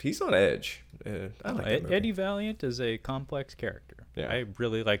he's on edge. I like that movie. Eddie Valiant is a complex character. Yeah. I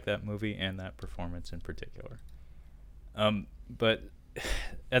really like that movie and that performance in particular. But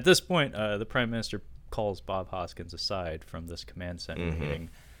at this point, the Prime Minister calls Bob Hoskins aside from this command center meeting,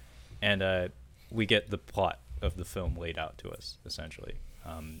 and we get the plot of the film laid out to us, essentially.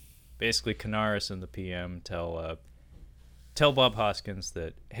 Basically, Canaris and the PM tell tell Bob Hoskins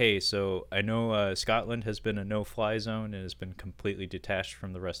that, hey, so I know Scotland has been a no-fly zone and has been completely detached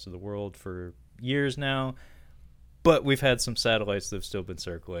from the rest of the world for years now, but we've had some satellites that have still been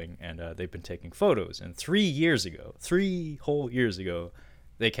circling, and they've been taking photos. And 3 whole years ago,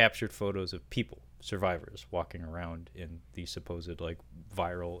 they captured photos of people, survivors, walking around in the supposed like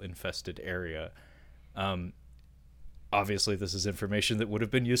viral infested area. Obviously, this is information that would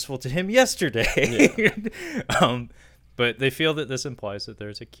have been useful to him yesterday. Yeah. But they feel that this implies that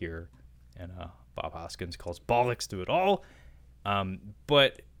there's a cure, and Bob Hoskins calls bollocks to it all.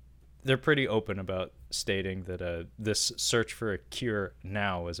 But they're pretty open about stating that this search for a cure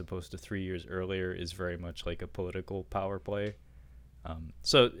now, as opposed to 3 years earlier, is very much like a political power play.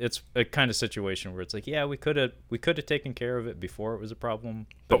 So it's a kind of situation where it's like, yeah, we could have taken care of it before it was a problem,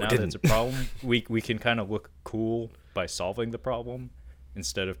 but now that it's a problem, we can kind of look cool by solving the problem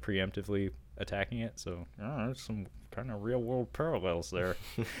instead of preemptively attacking it. So there's some kind of real world parallels there.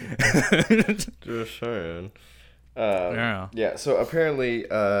 Just saying. Yeah. Yeah. So apparently,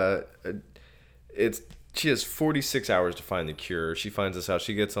 she has 46 hours to find the cure. She finds this out.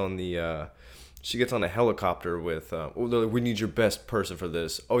 She gets on a helicopter with. We need your best person for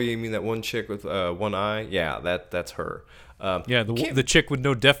this. Oh, you mean that one chick with one eye? Yeah, that's her. Yeah, the chick with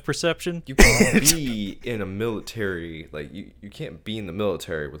no depth perception. You can't be in a military, like you can't be in the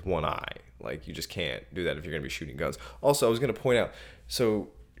military with one eye. Like you just can't do that if you're gonna be shooting guns. Also, I was gonna point out, so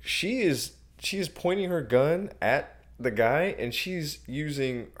she is pointing her gun at the guy, and she's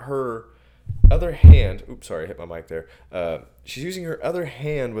using her other hand. Oops, sorry, I hit my mic there. She's using her other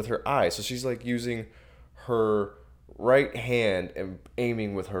hand with her eye, so she's like using her right hand and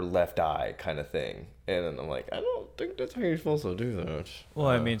aiming with her left eye, kind of thing. And I'm like, I don't think that's how you're supposed to do that. Well,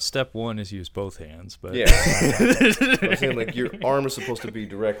 I mean, step one is use both hands, but yeah, I'm saying like your arm is supposed to be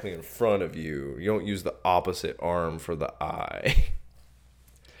directly in front of you. You don't use the opposite arm for the eye.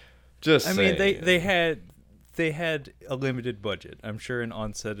 Just saying. I mean, they had a limited budget. I'm sure an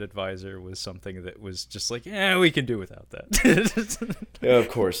on-set advisor was something that was just like, yeah, we can do without that. Yeah, of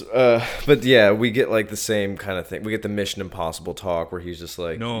course. But yeah, we get like the same kind of thing. We get the Mission Impossible talk where he's just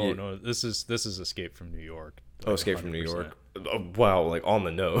like, no, this is Escape from New York. Like, oh, Escape 100%. From New York. Oh, wow, like on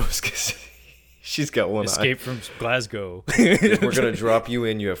the nose, because she's got one Escape from Glasgow. We're gonna drop you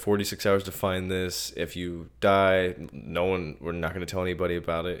in. You have 46 hours to find this. If you die, we're not gonna tell anybody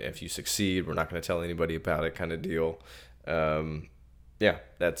about it. If you succeed, we're not gonna tell anybody about it. Kind of deal. Yeah,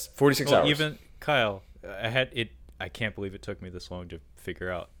 that's 46 hours. Even Kyle, I can't believe it took me this long to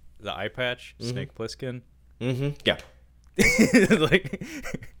figure out the eye patch, mm-hmm. Snake Plissken. Mm-hmm. Yeah. Like,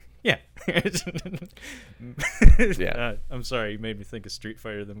 yeah. Yeah. I'm sorry, you made me think of Street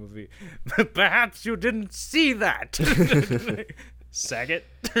Fighter the movie. Perhaps you didn't see that. Sagat.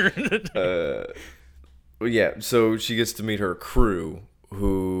 Yeah, so she gets to meet her crew,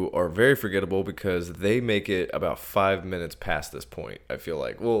 who are very forgettable because they make it about 5 minutes past this point, I feel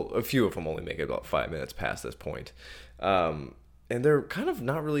like. Well, a few of them only make it about 5 minutes past this point. And they're kind of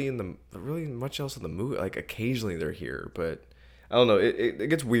not really really much else in the movie. Like, occasionally they're here, but I don't know. It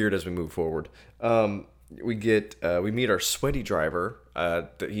gets weird as we move forward. We meet our sweaty driver.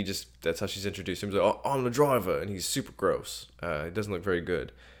 That's how she's introduced him. He's like, oh, I'm the driver, and he's super gross. He doesn't look very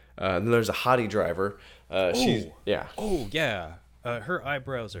good. Then there's a hottie driver. She's yeah. Oh yeah. Her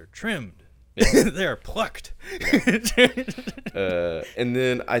eyebrows are trimmed. Yeah. They're plucked. Yeah. And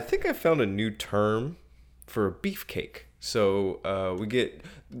then I think I found a new term for a beefcake. So we get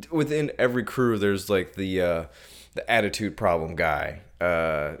within every crew. There's like the attitude problem guy,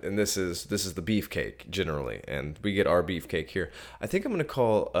 and this is the beefcake generally, and we get our beefcake here. I think I'm gonna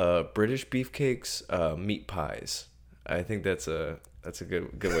call British beefcakes meat pies. I think that's a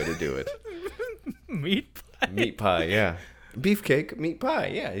good way to do it. Meat pie. Meat pie, yeah. Beefcake, meat pie,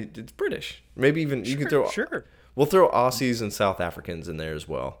 yeah. It's British. Maybe even you can throw. Sure. We'll throw Aussies and South Africans in there as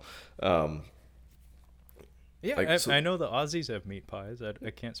well. Yeah, like, I know the Aussies have meat pies.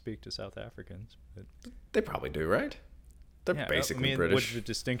 I can't speak to South Africans, but they probably do, right? They're basically British. Would the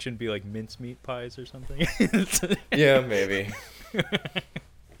distinction be like mincemeat pies or something? Yeah, maybe.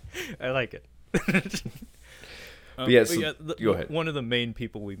 I like it. Go ahead. One of the main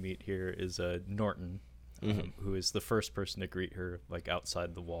people we meet here is Norton, who is the first person to greet her like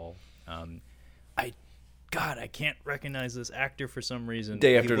outside the wall. I can't recognize this actor for some reason.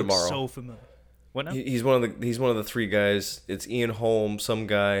 Day After Tomorrow. So familiar. What now? He's one of the three guys. It's Ian Holm, some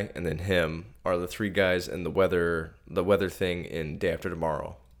guy, and then him are the three guys in the weather thing in Day After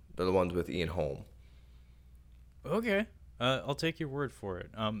Tomorrow. They're the ones with Ian Holm. Okay, I'll take your word for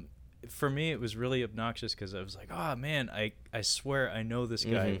it. For me, it was really obnoxious because I was like, oh man, I swear I know this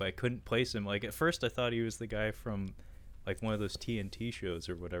guy, but I couldn't place him. Like at first, I thought he was the guy from like one of those TNT shows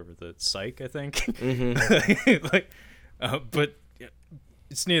or whatever, the Psych, I think. But yeah,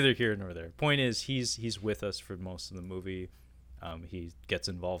 it's neither here nor there. Point is, he's with us for most of the movie. He gets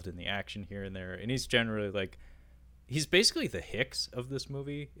involved in the action here and there, and he's generally like, he's basically the Hicks of this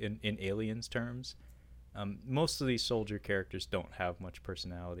movie in Aliens terms. Most of these soldier characters don't have much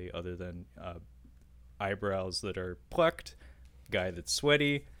personality other than eyebrows that are plucked, guy that's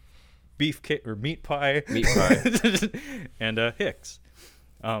sweaty, meat pie, and Hicks.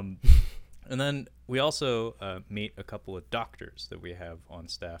 And then we also meet a couple of doctors that we have on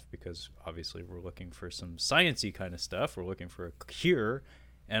staff because obviously we're looking for some science-y kind of stuff. We're looking for a cure.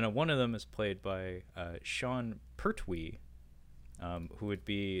 And one of them is played by Sean Pertwee, who would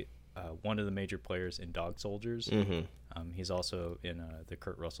be one of the major players in Dog Soldiers. He's also in the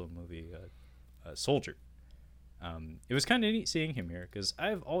Kurt Russell movie Soldier. It was kind of neat seeing him here because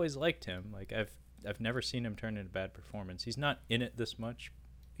I've always liked him. Like I've never seen him turn in a bad performance. He's not in it this much.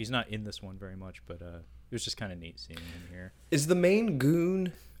 He's not in this one very much, but it was just kind of neat seeing him here. Is the main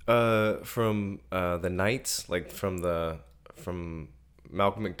goon from the Knights, like from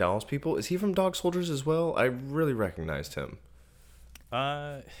Malcolm McDowell's people? Is he from Dog Soldiers as well? I really recognized him.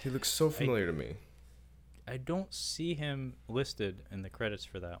 He looks so familiar to me. I don't see him listed in the credits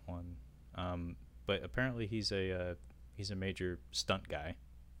for that one, but apparently he's a major stunt guy.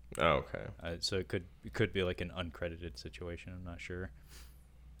 Oh, okay. So it could be like an uncredited situation. I'm not sure.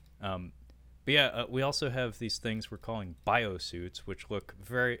 But yeah, we also have these things we're calling biosuits, which look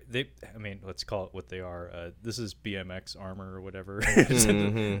let's call it what they are. This is BMX armor or whatever.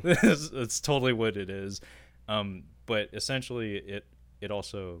 It's totally what it is. But essentially it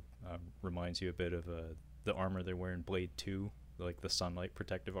also reminds you a bit of the armor they wear in Blade 2, like the sunlight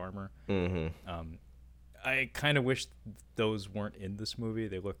protective armor. I kind of wish those weren't in this movie.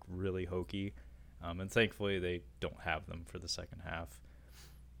 They look really hokey. And thankfully they don't have them for the second half.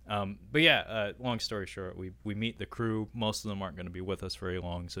 But yeah, long story short, we meet the crew. Most of them aren't going to be with us very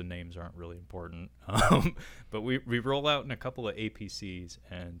long, so names aren't really important. But we roll out in a couple of APCs,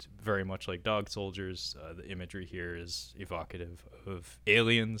 and very much like Dog Soldiers, the imagery here is evocative of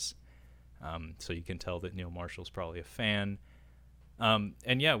Aliens. So you can tell that Neil Marshall's probably a fan.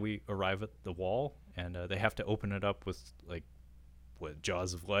 And yeah, we arrive at the wall, and they have to open it up with like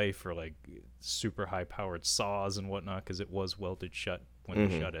Jaws of Life or like super high powered saws and whatnot because it was welded shut when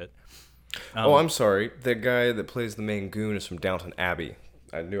they shut it. I'm sorry. The guy that plays the main goon is from Downton Abbey.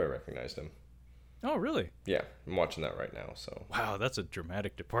 I knew I recognized him. Oh, really? Yeah, I'm watching that right now. So wow, that's a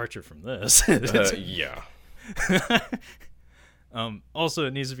dramatic departure from this. Yeah. Also,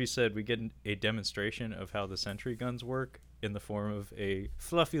 it needs to be said, we get a demonstration of how the sentry guns work in the form of a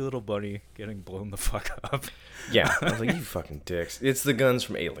fluffy little bunny getting blown the fuck up. Yeah, I was like, you fucking dicks. It's the guns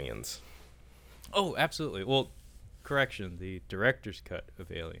from Aliens. Oh, absolutely. Well, correction, the director's cut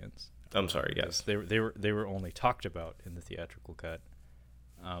of Aliens. I'm sorry, yes. They were only talked about in the theatrical cut.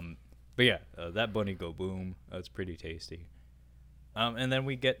 But yeah, that bunny go boom. That's pretty tasty. And then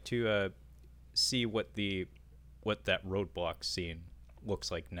we get to see what that roadblock scene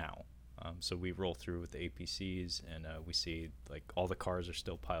looks like now. So we roll through with the APCs, and we see like all the cars are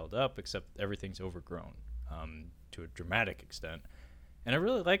still piled up, except everything's overgrown to a dramatic extent. And I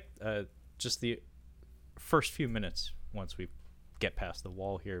really like just the first few minutes once we get past the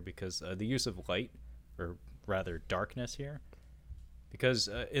wall here, because the use of light, or rather darkness here, because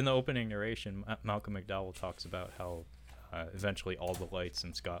in the opening narration, Malcolm McDowell talks about how eventually all the lights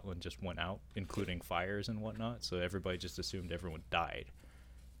in Scotland just went out, including fires and whatnot, so everybody just assumed everyone died.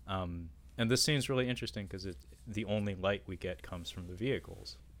 And this scene's really interesting because the only light we get comes from the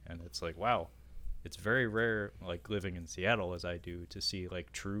vehicles, and it's like, wow, it's very rare, like living in Seattle as I do, to see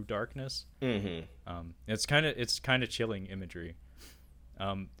like true darkness. It's kind of chilling imagery.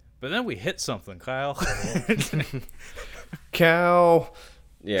 But then we hit something, Kyle. Cow.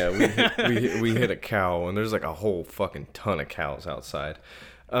 Yeah, we hit a cow, and there's like a whole fucking ton of cows outside.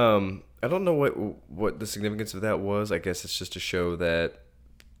 I don't know what the significance of that was. I guess it's just to show that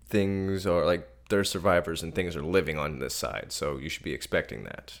things are like there's survivors and things are living on this side, so you should be expecting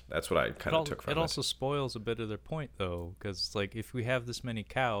that. That's what I kind of took from it. It also spoils a bit of their point, though, because like if we have this many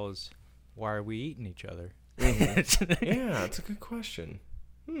cows, why are we eating each other? Yeah, that's a good question.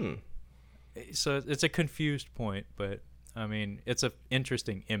 So it's a confused point, but I mean, it's an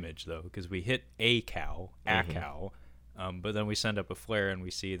interesting image, though, because we hit a cow, but then we send up a flare and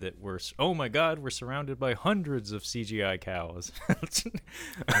we see that oh my god, we're surrounded by hundreds of CGI cows.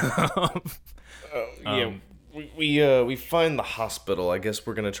 We find the hospital. I guess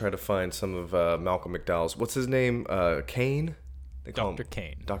we're gonna try to find some of Malcolm McDowell's. What's his name? Kane. They call Dr. him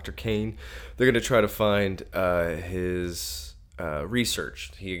Kane. Dr. Kane. They're gonna try to find his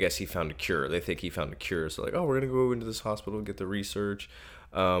research. I guess he found a cure. They think he found a cure. So like, oh, we're gonna go into this hospital and get the research.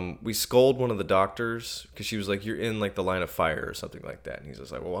 We scold one of the doctors because she was like, you're in like the line of fire or something like that. And he's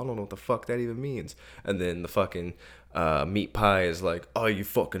just like, well, I don't know what the fuck that even means. And then the fucking meat pie is like, oh, you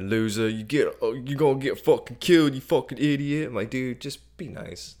fucking loser. You gonna get fucking killed, you fucking idiot. I'm like, dude, just be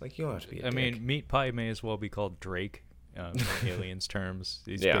nice. Like, you don't have to be a dick. mean, meat pie may as well be called Drake. In Aliens terms,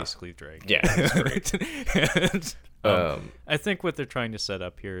 he's basically Drake. Yeah, that's great. I think what they're trying to set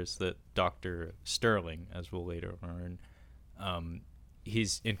up here is that Dr. Sterling, as we'll later learn,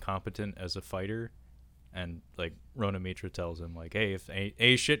 he's incompetent as a fighter, and like Rona Mitra tells him, like, hey, if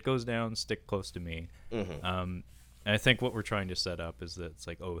a shit goes down, stick close to me. And I think what we're trying to set up is that it's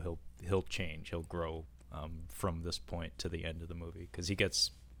like, oh, he'll change, he'll grow from this point to the end of the movie, because he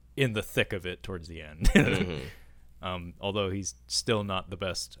gets in the thick of it towards the end. Although he's still not the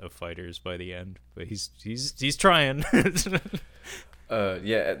best of fighters by the end, but he's trying.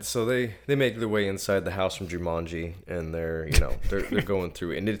 So they make their way inside the house from Jumanji, and they're going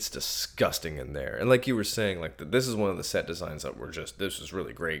through it, and it's disgusting in there. And like you were saying, like this is one of the set designs that this is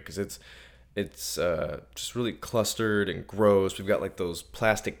really great because it's just really clustered and gross. We've got like those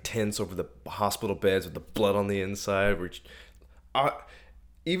plastic tents over the hospital beds with the blood on the inside, which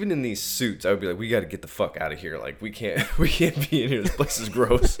even in these suits, I would be like, we got to get the fuck out of here. Like, we can't be in here. This place is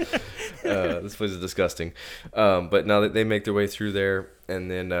gross. This place is disgusting. But now that they make their way through there,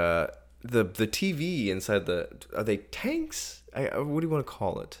 and then the TV inside are they tanks? What do you want to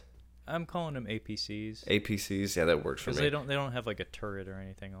call it? I'm calling them APCs. APCs, yeah, that works for me. Because they don't have like a turret or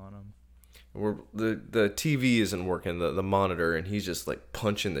anything on them. The TV isn't working, the monitor, and he's just like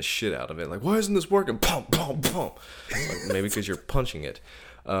punching the shit out of it. Like, why isn't this working? Pump, pump, pump. Like, maybe because you're punching it.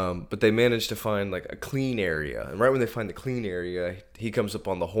 But they managed to find like a clean area, and right when they find the clean area, he comes up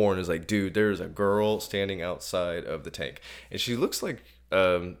on the horn and is like, dude, there's a girl standing outside of the tank, and she looks like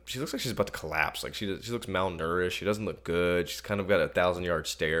she's about to collapse. Like she looks malnourished. She doesn't look good. She's kind of got a 1,000-yard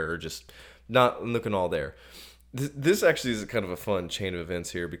stare, just not looking all there. This actually is kind of a fun chain of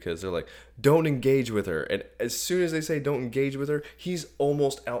events here, because they're like, don't engage with her. And as soon as they say don't engage with her, he's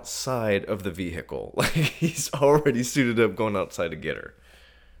almost outside of the vehicle. Like, he's already suited up going outside to get her.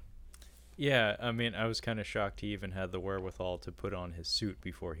 Yeah, I mean, I was kind of shocked he even had the wherewithal to put on his suit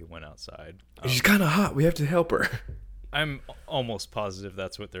before he went outside. She's kind of hot. We have to help her. I'm almost positive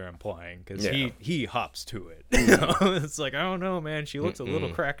that's what they're implying, because he hops to it. It's like, I don't know, man. She looks a little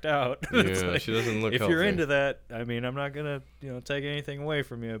cracked out. Yeah, like, she doesn't look If healthy. you're into that, I mean, I'm not gonna take anything away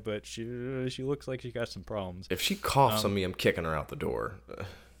from you, but she looks like she got some problems. If she coughs on me, I'm kicking her out the door.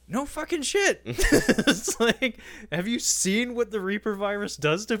 No fucking shit. It's like, have you seen what the Reaper virus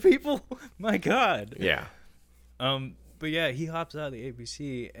does to people? My God. Yeah. But yeah, he hops out of the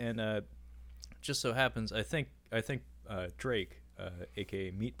ABC, and just so happens, I think Drake,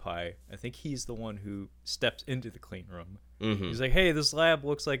 aka Meat Pie, I think he's the one who steps into the clean room. Mm-hmm. He's like, hey, this lab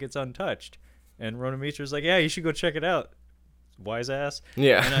looks like it's untouched, and Rona Mitra's like, yeah, you should go check it out. Wise ass.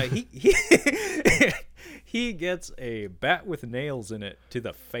 Yeah. And he gets a bat with nails in it to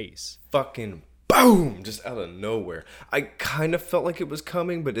the face. Fucking boom, just out of nowhere. I kind of felt like it was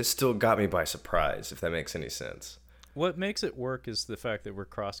coming, but it still got me by surprise, if that makes any sense. What makes it work is the fact that we're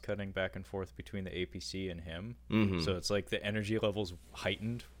cross-cutting back and forth between the APC and him. Mm-hmm. So it's like the energy level's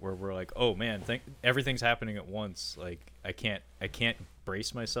heightened, where we're like, oh man, everything's happening at once. Like, I can't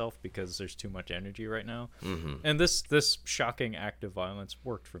brace myself because there's too much energy right now. Mm-hmm. And this shocking act of violence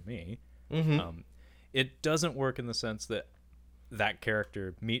worked for me. Mm-hmm. It doesn't work in the sense that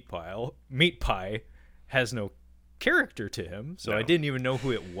character, Meat Pie, has no character to him, so no. I didn't even know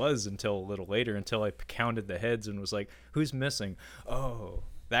who it was until a little later, until I counted the heads and was like, who's missing? Oh,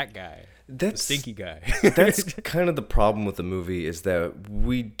 that guy, the stinky guy. That's kind of the problem with the movie, is that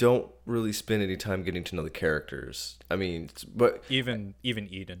we don't really spend any time getting to know the characters. I mean, but even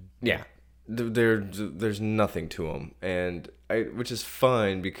Eden, yeah, there's nothing to him, and which is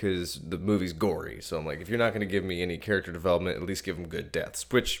fine because the movie's gory. So I'm like, if you're not going to give me any character development, at least give them good deaths,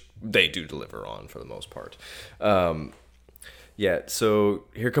 which they do deliver on for the most part. Yeah, so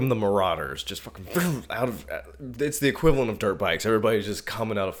here come the Marauders, just fucking out of... It's the equivalent of dirt bikes. Everybody's just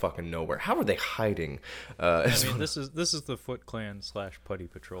coming out of fucking nowhere. How are they hiding? I mean, this is the Foot Clan / Putty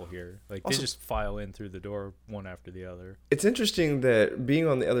Patrol here. Like, also, they just file in through the door one after the other. It's interesting that being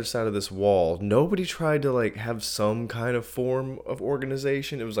on the other side of this wall, nobody tried to, like, have some kind of form of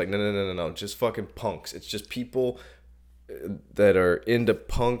organization. It was like, no, just fucking punks. It's just people that are into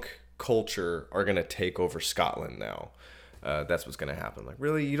punk culture are going to take over Scotland now. that's what's going to happen. Like,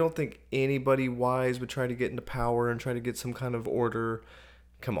 really, you don't think anybody wise would try to get into power and try to get some kind of order?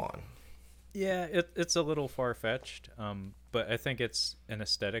 Come on. Yeah, it's a little far-fetched, but I think it's an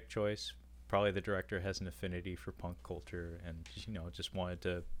aesthetic choice. Probably the director has an affinity for punk culture and, just wanted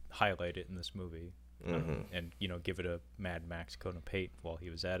to highlight it in this movie. And give it a Mad Max coat of paint while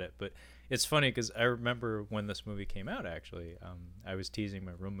he was at it. But it's funny because I remember when this movie came out, actually, I was teasing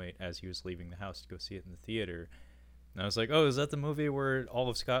my roommate as he was leaving the house to go see it in the theater, and I was like, oh, is that the movie where all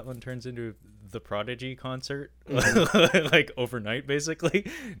of Scotland turns into the Prodigy concert like overnight, basically?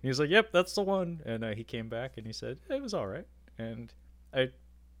 And he was like, yep, that's the one. And he came back and he said it was all right, and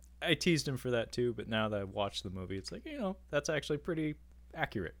I teased him for that too. But now that I've watched the movie, it's like, that's actually pretty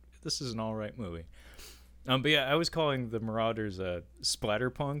accurate. This is an all right movie. But yeah, I was calling the Marauders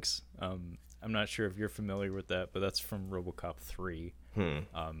splatterpunks. I'm not sure if you're familiar with that, but that's from RoboCop 3.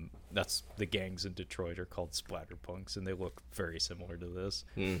 That's the gangs in Detroit are called splatterpunks, and they look very similar to this.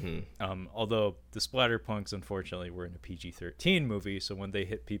 Although the splatterpunks, unfortunately, were in a PG-13 movie, so when they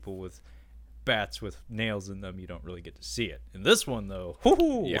hit people with bats with nails in them, you don't really get to see it. In this one, though,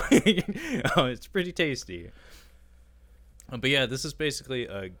 yeah. It's pretty tasty. But yeah, this is basically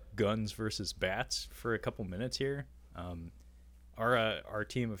guns versus bats for a couple minutes here. Our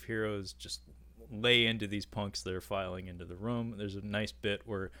team of heroes just lay into these punks that are filing into the room. There's a nice bit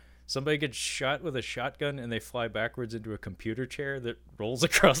where somebody gets shot with a shotgun and they fly backwards into a computer chair that rolls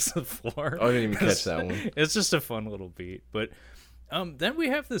across the floor. Oh, I didn't even catch that one. It's just a fun little beat. But then we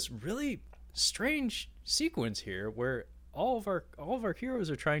have this really strange sequence here where all of our heroes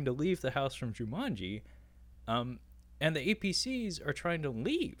are trying to leave the house from Jumanji. And the APCs are trying to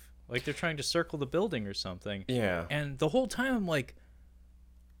leave. Like, they're trying to circle the building or something. Yeah. And the whole time I'm like,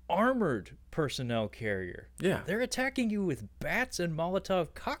 armored personnel carrier. Yeah. They're attacking you with bats and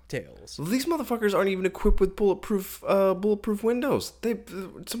Molotov cocktails. These motherfuckers aren't even equipped with bulletproof windows.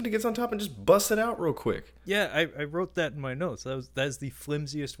 Somebody gets on top and just busts it out real quick. Yeah, I wrote that in my notes. That is the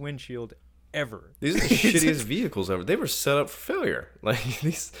flimsiest windshield ever. These are the shittiest vehicles ever. They were set up for failure. Like,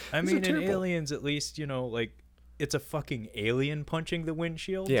 these I mean, in Aliens, at least, like, it's a fucking alien punching the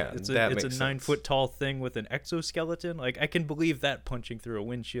windshield. Yeah, it's that a makes sense. 9 foot tall thing with an exoskeleton. Like, I can believe that punching through a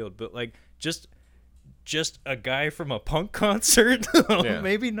windshield, but like just a guy from a punk concert,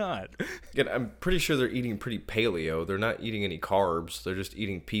 maybe not. Again, I'm pretty sure they're eating pretty paleo. They're not eating any carbs. They're just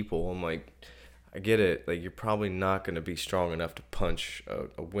eating people. I'm like, I get it. Like, you're probably not going to be strong enough to punch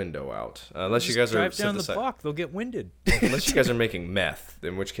a window out, unless you guys drive down the block. They'll get winded. Unless you guys are making meth,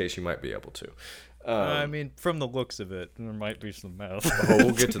 in which case you might be able to. I mean, from the looks of it, there might be some meth.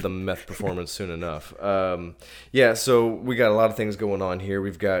 We'll get to the meth performance soon enough. Yeah, so we got a lot of things going on here.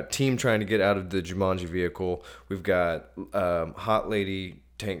 We've got team trying to get out of the Jumanji vehicle. We've got hot lady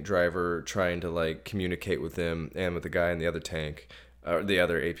tank driver trying to like communicate with them and with the guy in the other tank, or the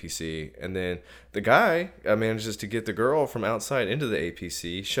other APC. And then the guy manages to get the girl from outside into the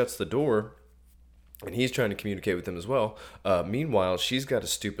APC, shuts the door, and he's trying to communicate with him as well. Meanwhile, she's got a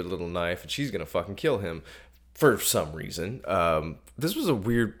stupid little knife, and she's going to fucking kill him for some reason. This was a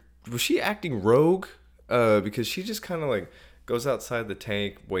weird... Was she acting rogue? Because she just kind of like goes outside the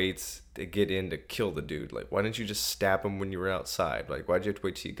tank, waits to get in to kill the dude. Like, why didn't you just stab him when you were outside? Like, why'd you have to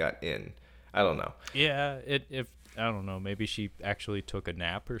wait till you got in? I don't know. Yeah, I don't know. Maybe she actually took a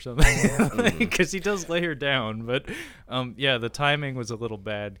nap or something. Because he does lay her down. But, yeah, the timing was a little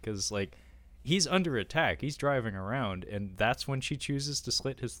bad because, like, he's under attack. He's driving around, and that's when she chooses to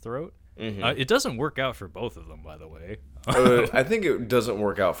slit his throat. It doesn't work out for both of them, by the way. I think it doesn't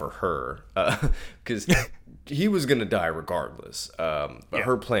work out for her because he was going to die regardless. But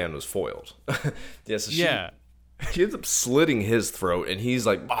her plan was foiled. She ends up slitting his throat, and he's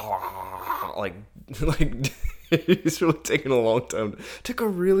like he's really taking a long time. Took a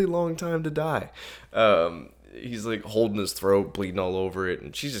really long time to die. He's like holding his throat, bleeding all over it,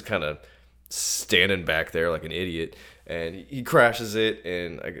 and she's just kind of standing back there like an idiot, and he crashes it,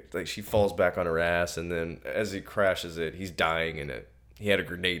 and like she falls back on her ass, and then as he crashes it, he's dying, and he had a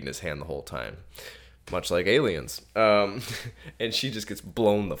grenade in his hand the whole time, much like Aliens. And she just gets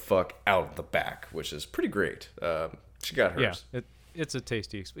blown the fuck out of the back, which is pretty great. She got hers. Yeah, it's a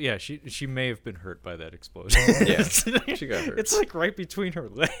tasty. She may have been hurt by that explosion. Yeah, she got hurt. It's like right between her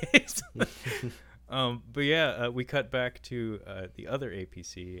legs. But yeah, we cut back to the other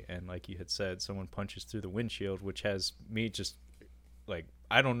APC, and like you had said, someone punches through the windshield, which has me just like,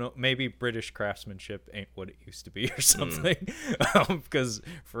 I don't know, maybe British craftsmanship ain't what it used to be or something, because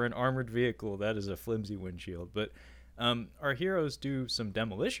for an armored vehicle, that is a flimsy windshield. But our heroes do some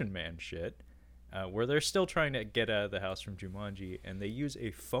Demolition Man shit, where they're still trying to get out of the house from Jumanji, and they use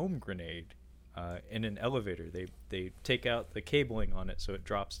a foam grenade in an elevator. They take out the cabling on it so it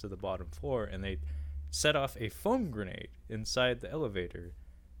drops to the bottom floor, and they set off a foam grenade inside the elevator,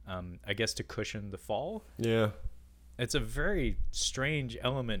 I guess to cushion the fall. Yeah. It's a very strange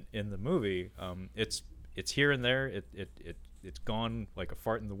element in the movie. It's here and there. It's gone like a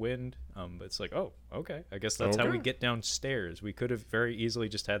fart in the wind. But it's like, oh, okay. I guess that's how we get downstairs. We could have very easily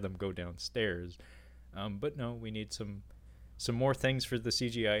just had them go downstairs. But no, we need some more things for the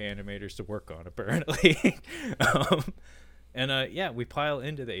CGI animators to work on, apparently. We pile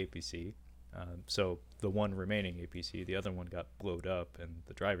into the APC. So the one remaining APC, the other one got blowed up and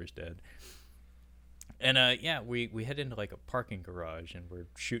the driver's dead. And we head into like a parking garage and we're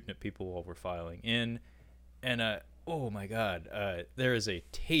shooting at people while we're filing in. And oh my God, there is a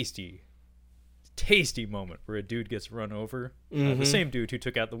tasty moment where a dude gets run over. The same dude who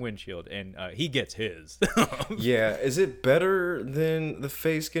took out the windshield, and he gets his. Yeah, is it better than the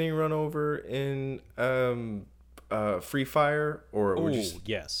face getting run over in Free Fire, or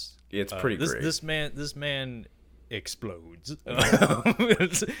yes, it's pretty great. This man explodes.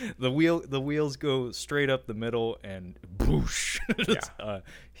 The wheels go straight up the middle and boosh.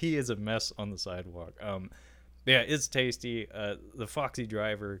 He is a mess on the sidewalk. Yeah, it's tasty. The foxy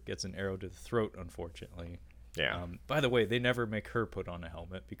driver gets an arrow to the throat, unfortunately. Yeah. By the way, they never make her put on a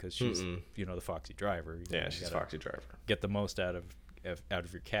helmet because she's, the foxy driver. She's foxy driver. Get the most out of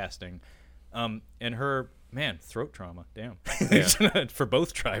your casting. And her, throat trauma. Damn. Yeah. For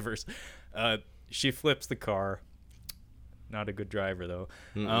both drivers. She flips the car. Not a good driver, though.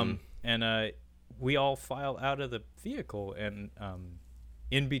 And we all file out of the vehicle, and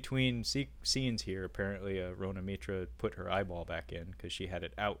in between scenes here, apparently Rona Mitra put her eyeball back in because she had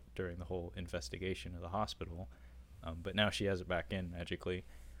it out during the whole investigation of the hospital. But now she has it back in magically.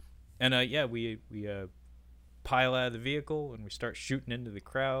 And we pile out of the vehicle and we start shooting into the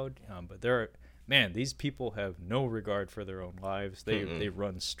crowd. But these people have no regard for their own lives. They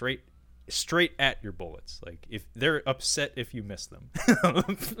run straight at your bullets. Like, if they're upset if you miss them.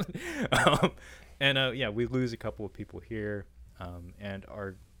 We lose a couple of people here. And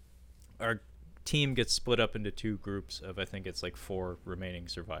our team gets split up into two groups of, I think it's like 4 remaining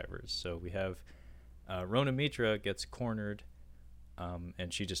survivors. So we have Rona Mitra gets cornered,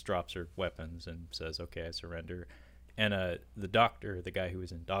 and she just drops her weapons and says, okay, I surrender. And the doctor, the guy who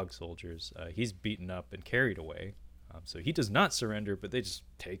was in Dog Soldiers, he's beaten up and carried away. So he does not surrender, but they just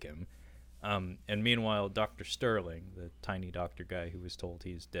take him. And meanwhile, Dr. Sterling, the tiny doctor guy who was told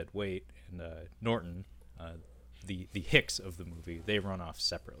he's dead weight, and Norton, the Hicks of the movie, they run off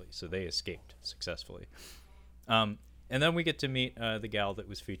separately, so they escaped successfully. And then we get to meet the gal that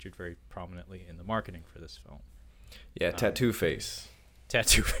was featured very prominently in the marketing for this film. Yeah, Tattoo Face.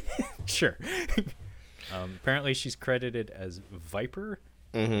 Sure. Apparently she's credited as Viper.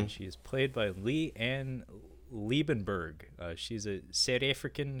 She is played by Lee Ann Liebenberg. She's a South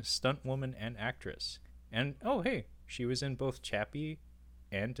African stunt woman and actress. And, she was in both Chappie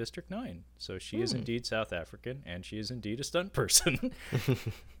and District 9. So she is indeed South African, and she is indeed a stunt person.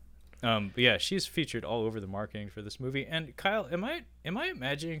 But yeah, she's featured all over the marketing for this movie. And Kyle, am I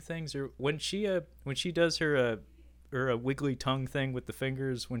imagining things, or when she does her wiggly tongue thing with the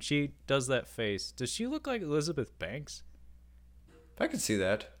fingers, when she does that face, does she look like Elizabeth Banks? I can see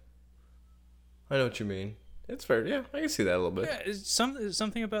that. I know what you mean. It's fair. Yeah, I can see that a little bit. Yeah, it's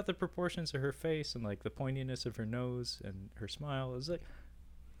something about the proportions of her face and like the pointiness of her nose and her smile is like,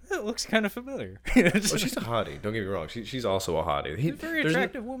 it looks kind of familiar. Well, she's a hottie. Don't get me wrong. She's also a hottie. She's a very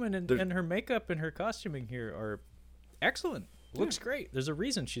attractive woman, and her makeup and her costuming here are excellent. Looks great. There's a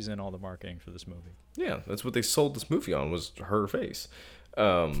reason she's in all the marketing for this movie. Yeah, that's what they sold this movie on, was her face.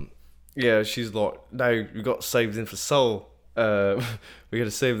 She's like, no, we got saved them for Soul. We got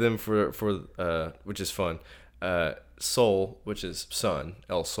to save them for which is fun. Soul, which is son,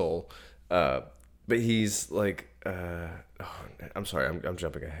 El Sol. But he's like, I'm sorry, I'm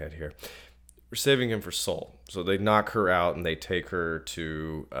jumping ahead here. We're saving him for Soul. So they knock her out and they take her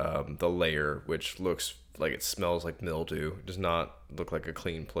to the lair, which looks like it smells like mildew. It does not look like a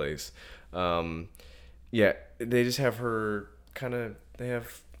clean place. They just have her they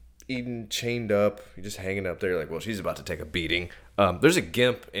have Eden chained up, just hanging up there, like, well, she's about to take a beating. There's a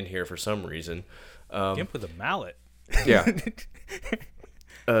Gimp in here for some reason. Gimp with a mallet. Yeah.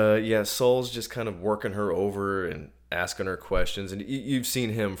 Soul's just kind of working her over and asking her questions, and you've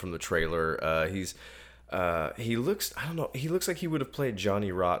seen him from the trailer. He looks like he would have played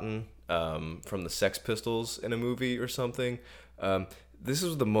Johnny Rotten from the Sex Pistols in a movie or something. This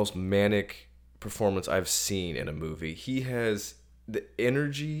is the most manic performance I've seen in a movie. He has the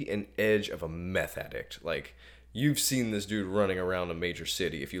energy and edge of a meth addict. Like, you've seen this dude running around a major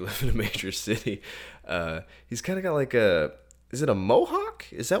city. If you live in a major city, he's kind of got like is it a mohawk?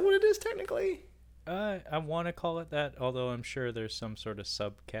 Is that what it is technically? I want to call it that, although I'm sure there's some sort of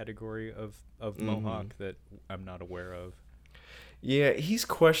subcategory of mohawk that I'm not aware of. Yeah, he's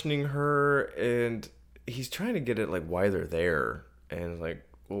questioning her, and he's trying to get at like why they're there, and like,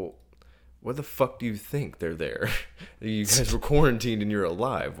 well, what the fuck do you think they're there? You guys were quarantined and you're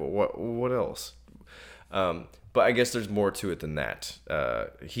alive. What else? But I guess there's more to it than that.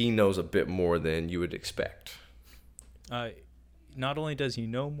 He knows a bit more than you would expect. Not only does he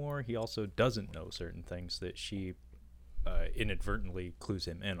know more, he also doesn't know certain things that she inadvertently clues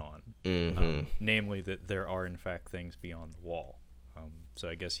him in on. Namely, that there are, in fact, things beyond the wall. So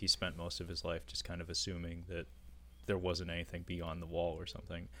I guess he spent most of his life just kind of assuming that there wasn't anything beyond the wall or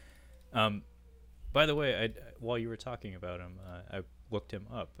something. By the way, while you were talking about him, I looked him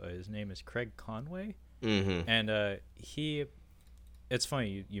up. His name is Craig Conway. And it's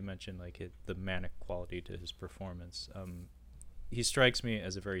funny you mentioned like the manic quality to his performance. He strikes me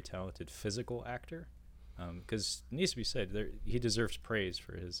as a very talented physical actor, because it needs to be said, he deserves praise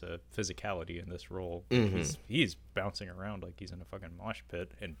for his physicality in this role. He's bouncing around like he's in a fucking mosh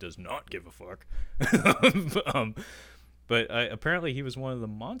pit and does not give a fuck. But apparently he was one of the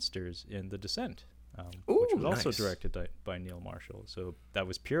monsters in The Descent, which was also directed by Neil Marshall. So that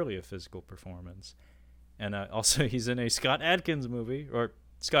was purely a physical performance. And also he's in a Scott Adkins movie, or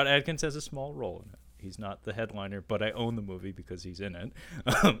Scott Adkins has a small role in it. He's not the headliner, but I own the movie because he's in it.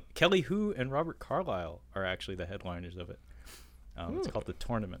 Kelly Hu and Robert Carlyle are actually the headliners of it. It's called The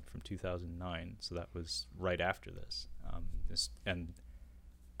Tournament from 2009, so that was right after this. And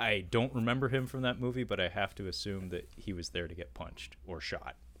I don't remember him from that movie, but I have to assume that he was there to get punched or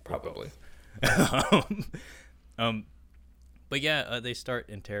shot. Probably. But yeah, they start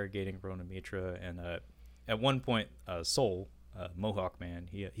interrogating Rona Mitra, and at one point, Soul, Mohawk Man,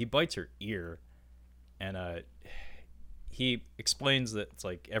 he bites her ear. And he explains that it's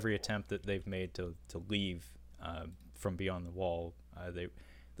like every attempt that they've made to leave from beyond the wall,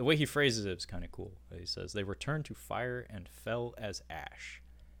 the way he phrases it is kind of cool. He says, they returned to fire and fell as ash.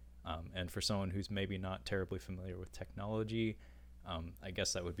 And for someone who's maybe not terribly familiar with technology, I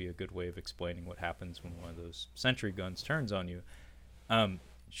guess that would be a good way of explaining what happens when one of those sentry guns turns on you.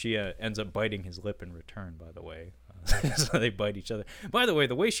 She ends up biting his lip in return, by the way. So they bite each other. By the way,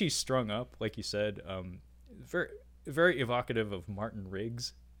 the way she's strung up, like you said, very, very evocative of Martin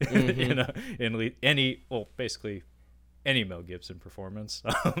Riggs basically any Mel Gibson performance.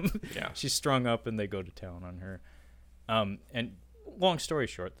 She's strung up and they go to town on her. And long story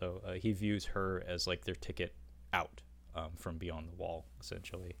short, though, he views her as like their ticket out from beyond the wall,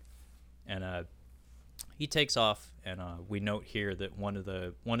 essentially. And he takes off, and we note here that one of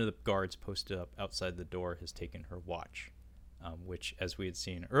the guards posted up outside the door has taken her watch, which, as we had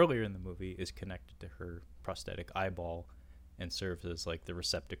seen earlier in the movie, is connected to her prosthetic eyeball and serves as like the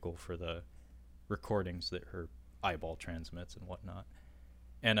receptacle for the recordings that her eyeball transmits and whatnot.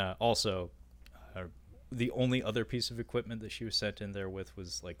 And also, the only other piece of equipment that she was sent in there with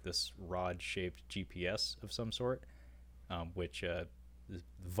was like this rod-shaped GPS of some sort, which the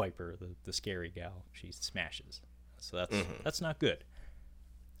Viper, the scary gal, she smashes. So that's not good.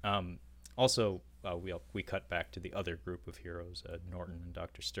 Also, we cut back to the other group of heroes, Norton and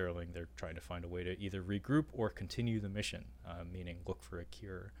Dr. Sterling. They're trying to find a way to either regroup or continue the mission, meaning look for a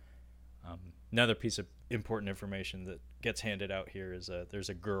cure. Another piece of important information that gets handed out here is there's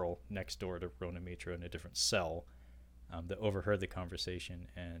a girl next door to Rona Mitra in a different cell that overheard the conversation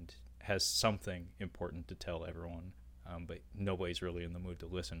and has something important to tell everyone. But nobody's really in the mood to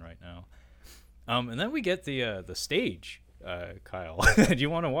listen right now. And then we get the stage, Kyle. Do you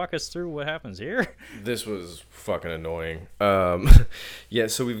want to walk us through what happens here? This was fucking annoying. Yeah,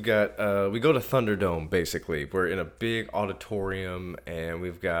 so we've got, we go to Thunderdome, basically. We're in a big auditorium, and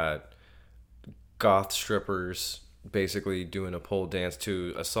we've got goth strippers basically doing a pole dance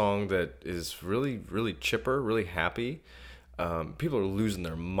to a song that is really, really chipper, really happy. People are losing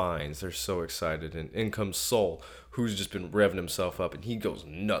their minds. They're so excited. And in comes Soul, who's just been revving himself up, and he goes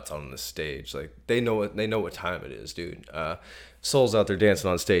nuts on the stage. Like, they know what time it is, dude. Soul's out there dancing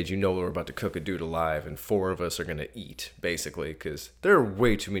on stage. You know we're about to cook a dude alive, and 4 of us are gonna eat, basically, because there are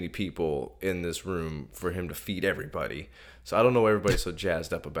way too many people in this room for him to feed everybody. So I don't know what everybody's so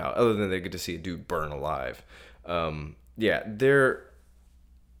jazzed up about, other than they get to see a dude burn alive. Yeah,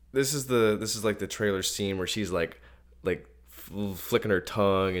 this is like the trailer scene where she's like flicking her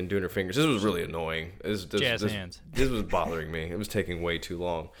tongue and doing her fingers. This was really annoying. Jazz hands. This was bothering me. It was taking way too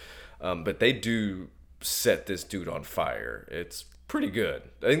long. But they do set this dude on fire. It's pretty good.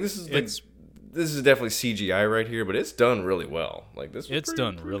 I think this is this is definitely CGI right here, but it's done really well. Like this, It's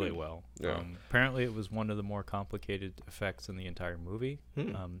done really well. Yeah. Apparently, it was one of the more complicated effects in the entire movie.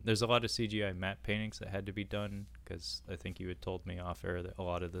 There's a lot of CGI matte paintings that had to be done because I think you had told me off air that a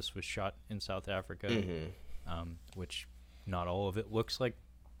lot of this was shot in South Africa, which not all of it looks like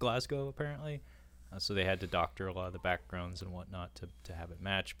Glasgow apparently. So they had to doctor a lot of the backgrounds and whatnot to have it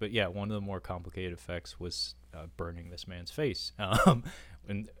match. But yeah, one of the more complicated effects was burning this man's face.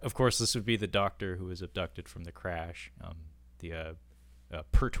 And of course, this would be the doctor who was abducted from the crash,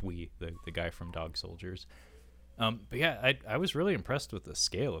 Pertwee, the guy from Dog Soldiers. But yeah, I was really impressed with the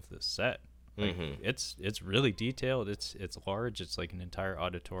scale of this set. Like, it's really detailed. It's large. It's like an entire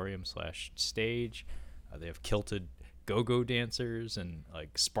auditorium / stage. They have kilted go-go dancers and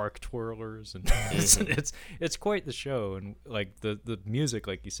like spark twirlers, and it's quite the show. And like the music,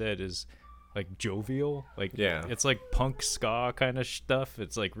 like you said, is like jovial. Like it's like punk ska kind of stuff.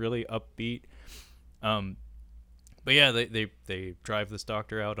 It's like really upbeat. But yeah, they drive this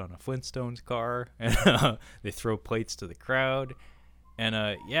doctor out on a Flintstones car, and they throw plates to the crowd.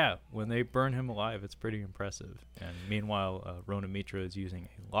 And yeah, when they burn him alive, it's pretty impressive. And meanwhile, Rona Mitra is using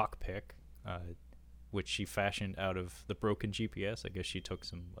a lockpick, which she fashioned out of the broken GPS. I guess she took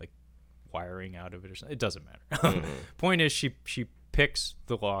some like wiring out of it or something. It doesn't matter. Point is, she picks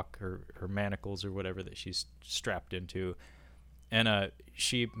the lock, her manacles or whatever that she's strapped into, and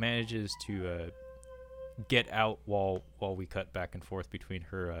she manages to get out while we cut back and forth between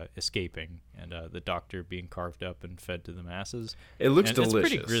her escaping and the doctor being carved up and fed to the masses. It looks delicious. It's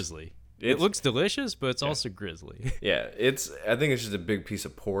pretty grisly. It looks delicious, but it's also grisly. Yeah, I think it's just a big piece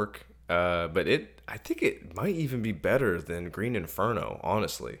of pork. But I think it might even be better than Green Inferno,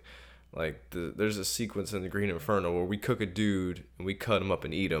 honestly. Like, there's a sequence in the Green Inferno where we cook a dude and we cut him up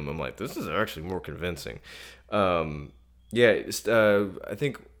and eat him. I'm like, this is actually more convincing. I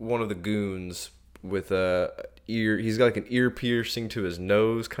think one of the goons with he's got like an ear piercing to his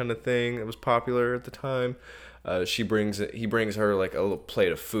nose kind of thing that was popular at the time. He brings her like a little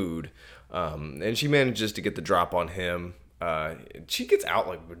plate of food, and she manages to get the drop on him. She gets out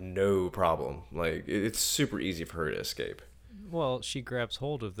like with no problem. Like it's super easy for her to escape. Well, she grabs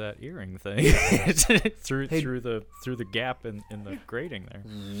hold of that earring thing through the gap in the grating there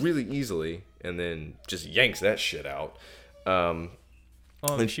really easily, and then just yanks that shit out.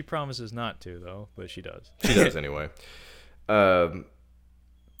 Well, she promises not to though, but she does. She does anyway. So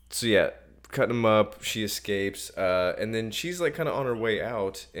yeah, cut him up. She escapes, and then she's like kind of on her way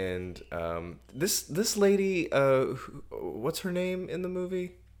out. And this lady, what's her name in the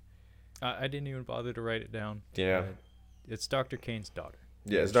movie? I didn't even bother to write it down. Yeah, it's Dr. Kane's daughter.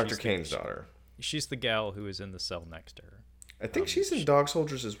 Yeah, it's Dr. Kane's daughter. She's the gal who is in the cell next to her. I think she's in Dog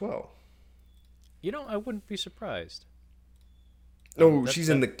Soldiers as well. You know, I wouldn't be surprised. No, she's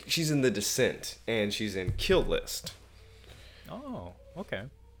in the Descent, and she's in Kill List. Oh, okay.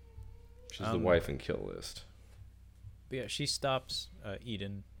 She's the wife in Kill List. But yeah, she stops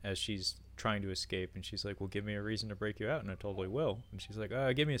Eden as she's trying to escape, and she's like, well, give me a reason to break you out, and I totally will. And she's like,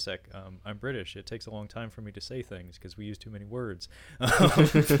 give me a sec. I'm British. It takes a long time for me to say things because we use too many words.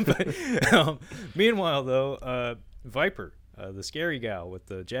 Meanwhile, though, Viper, the scary gal with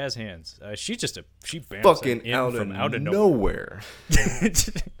the jazz hands, she bamps fucking out of nowhere.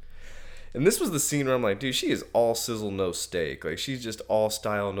 And this was the scene where I'm like, dude, she is all sizzle, no steak. Like, she's just all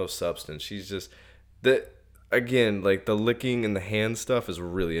style, no substance. She's just again, like the licking and the hand stuff is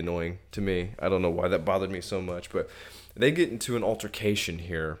really annoying to me. I don't know why that bothered me so much, but they get into an altercation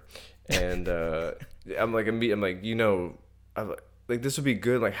here, and I'm like, you know, like this would be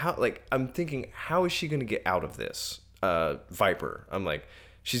good. Like how, like I'm thinking, how is she gonna get out of this? Viper. I'm like,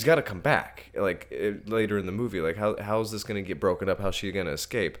 she's got to come back. Like later in the movie, like how is this gonna get broken up? How's she gonna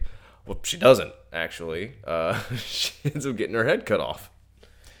escape? Well, she doesn't actually. She ends up getting her head cut off.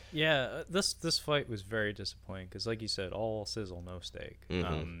 Yeah, this fight was very disappointing because, like you said, all sizzle, no steak.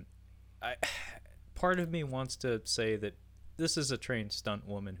 Part of me wants to say that this is a trained stunt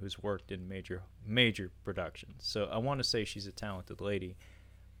woman who's worked in major productions, so I want to say she's a talented lady.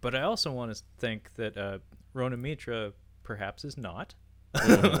 But I also want to think that Rona Mitra perhaps is not,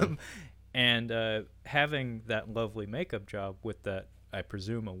 and having that lovely makeup job with that, I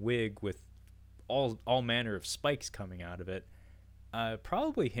presume, a wig with all manner of spikes coming out of it.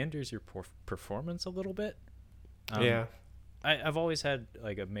 Probably hinders your performance a little bit. Yeah. I've always had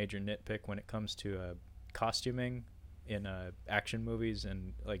like a major nitpick when it comes to costuming in action movies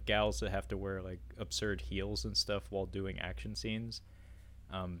and like gals that have to wear like absurd heels and stuff while doing action scenes.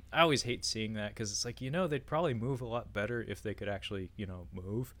 I always hate seeing that because it's like, you know, they'd probably move a lot better if they could actually, you know,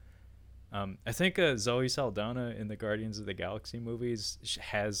 move. I think Zoe Saldana in the Guardians of the Galaxy movies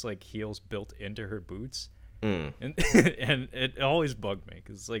has like heels built into her boots, Mm. and and it always bugged me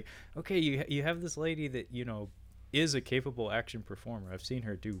because like, okay, you have this lady that is a capable action performer. I've seen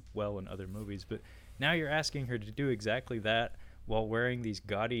her do well in other movies, but now you're asking her to do exactly that while wearing these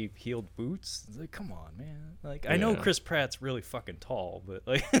gaudy heeled boots. It's like, come on, man. Like, I know Yeah. Chris Pratt's really fucking tall, but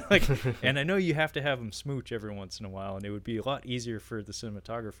like, and I know you have to have him smooch every once in a while, and it would be a lot easier for the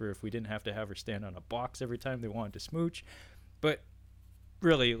cinematographer if we didn't have to have her stand on a box every time they wanted to smooch. But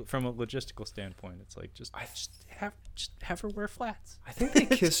really, from a logistical standpoint, it's like just have her wear flats. I think they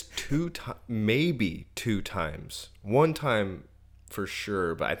kissed maybe two times. One time for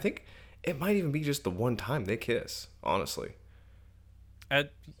sure, but I think it might even be just the one time they kiss, honestly.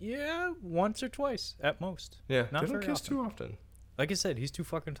 Yeah, once or twice at most. Yeah, Not they don't very kiss often. too often. Like I said, he's too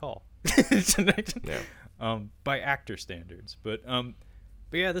fucking tall. Yeah. By actor standards. But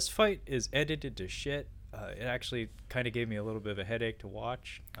yeah, this fight is edited to shit. It actually kind of gave me a little bit of a headache to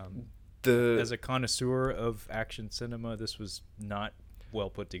watch. As a connoisseur of action cinema, this was not well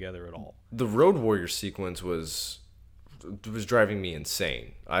put together at all. The Road Warrior sequence was driving me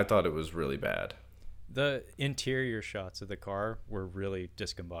insane. I thought it was really bad. The interior shots of the car were really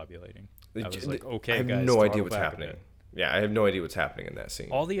discombobulating. I was like, okay, I have guys, no idea throttle what's back a happening. bit. Yeah, I have no idea what's happening in that scene.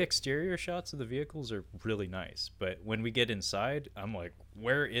 All the exterior shots of the vehicles are really nice, but when we get inside, I'm like,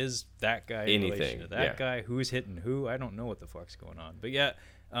 where is that guy in relation to that guy? Who's hitting who? I don't know what the fuck's going on. But yeah,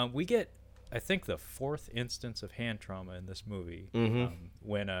 we get, I think, the fourth instance of hand trauma in this movie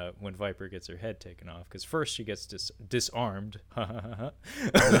when Viper gets her head taken off. Because first she gets disarmed, and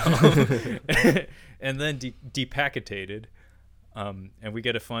then depacketated. And we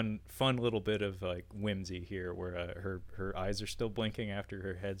get a fun little bit of like whimsy here, where her eyes are still blinking after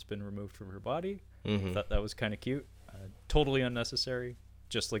her head's been removed from her body. Thought that was kind of cute. Totally unnecessary,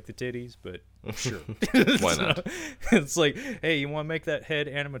 just like the titties, but sure. Why not? It's like, hey, you want to make that head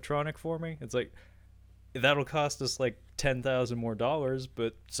animatronic for me? It's like, that'll cost us like $10,000 more,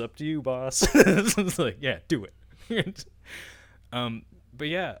 but it's up to you, boss. It's like, yeah, do it. But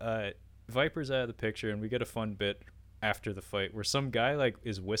yeah, Viper's out of the picture, and we get a fun bit after the fight where some guy like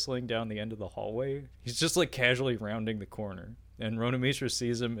is whistling down the end of the hallway. He's just like casually rounding the corner, and Rona Mitra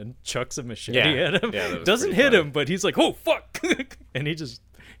sees him and chucks a machete at him. Yeah, doesn't hit him, but he's like, oh fuck. And he just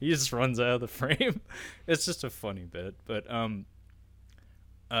runs out of the frame. It's just a funny bit. But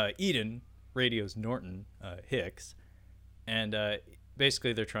Eden radios Norton Hicks, and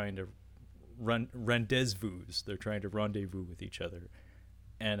basically they're trying to rendezvous. They're trying to rendezvous with each other.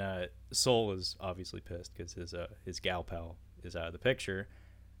 And Soul is obviously pissed because his gal pal is out of the picture.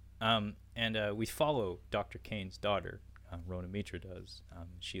 And we follow Dr. Kane's daughter, Rona Mitra does.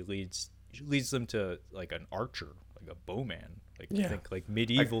 She leads them to like an archer, like a bowman, I think like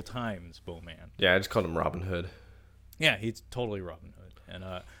medieval times bowman. Yeah, I just called him Robin Hood. Yeah, he's totally Robin Hood. And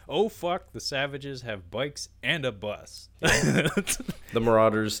oh fuck, the Savages have bikes and a bus. The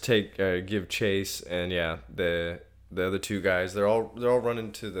Marauders give chase, and yeah, the other two guys, they're all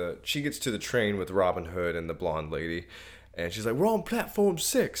running to she gets to the train with Robin Hood and the blonde lady, and she's like, we're on platform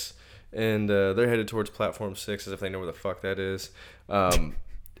 6, and they're headed towards platform 6 as if they know where the fuck that is. And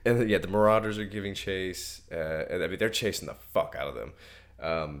yeah, the Marauders are giving chase, and I mean, they're chasing the fuck out of them.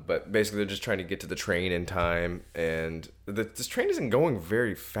 But basically they're just trying to get to the train in time, and this train isn't going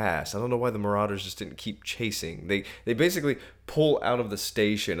very fast. I don't know why the Marauders just didn't keep chasing. They basically pull out of the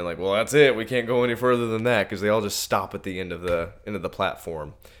station and like, well, that's it. We can't go any further than that, because they all just stop at the end of the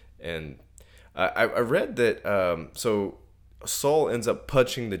platform. And I read that so Saul ends up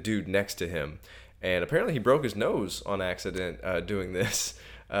punching the dude next to him, and apparently he broke his nose on accident doing this.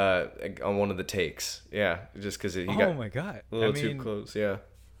 On one of the takes, yeah, just because he got my god, a little too close. Yeah,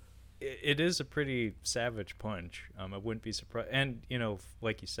 it is a pretty savage punch. I wouldn't be surprised, and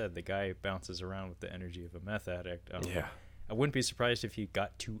like you said, the guy bounces around with the energy of a meth addict. Yeah, I wouldn't be surprised if he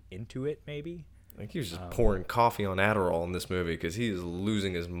got too into it. Maybe I think he was just pouring coffee on Adderall in this movie because he is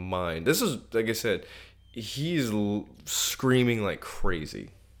losing his mind. This is, like I said, he's screaming like crazy.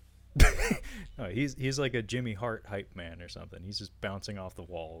 No, he's like a Jimmy Hart hype man or something. He's just bouncing off the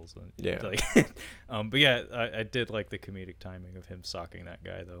walls. And yeah. But yeah, I did like the comedic timing of him socking that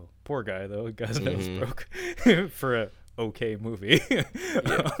guy though. Poor guy though. Guy's nose broke for a okay movie. Yeah.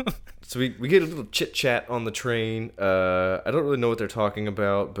 So we get a little chit chat on the train. I don't really know what they're talking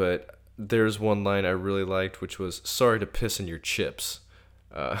about, but there's one line I really liked, which was "Sorry to piss in your chips,"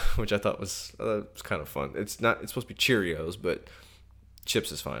 which I thought was kind of fun. It's supposed to be Cheerios, but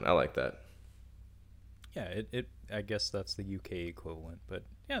chips is fine. I like that. Yeah, it I guess that's the UK equivalent, but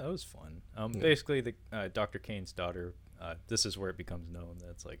yeah, that was fun. Basically, the Dr. Kane's daughter. This is where it becomes known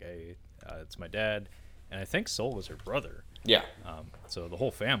that it's like, hey, It's my dad, and I think Soul is her brother. Yeah. So the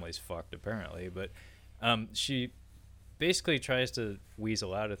whole family's fucked apparently. But she basically tries to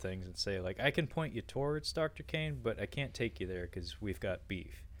weasel out of things and say, like, I can point you towards Dr. Kane, but I can't take you there because we've got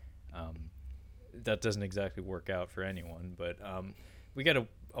beef. That doesn't exactly work out for anyone, but we get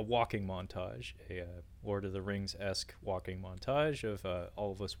a walking montage, a Lord of the Rings-esque walking montage of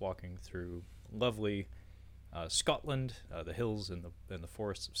all of us walking through lovely Scotland, the hills and the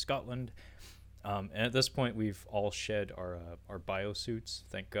forests of Scotland. And at this point, we've all shed our biosuits,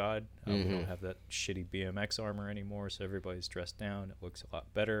 thank God. We don't have that shitty BMX armor anymore, so everybody's dressed down. It looks a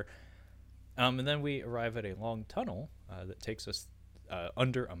lot better. And then we arrive at a long tunnel that takes us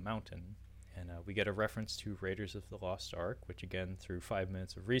under a mountain. And we get a reference to Raiders of the Lost Ark, which, again, through 5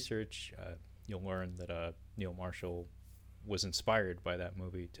 minutes of research, you'll learn that Neil Marshall was inspired by that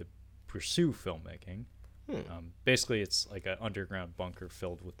movie to pursue filmmaking. Basically, it's like an underground bunker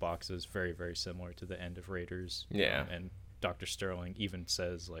filled with boxes, very, very similar to the end of Raiders. Yeah. And Dr. Sterling even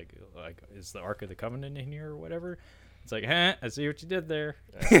says, like, is the Ark of the Covenant in here or whatever? It's like, I see what you did there.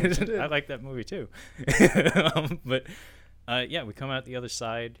 I like that movie, too. But, yeah, we come out the other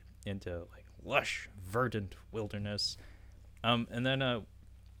side into, like, lush, verdant wilderness. And then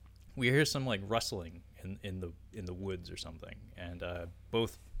we hear some, like, rustling in the woods or something. And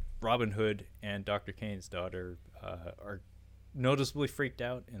both Robin Hood and Dr. Kane's daughter are noticeably freaked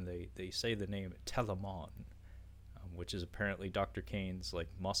out, and they say the name Telamon, which is apparently Dr. Kane's, like,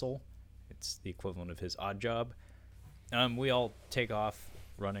 muscle. It's the equivalent of his odd job. We all take off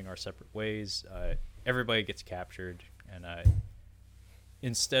running our separate ways. Everybody gets captured, and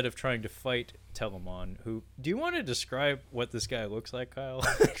instead of trying to fight Telamon, who... Do you want to describe what this guy looks like, Kyle?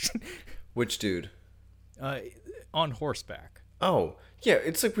 Which dude? On horseback. Oh, yeah,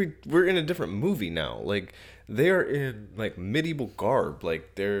 it's like we're in a different movie now. Like, they're in, like, medieval garb.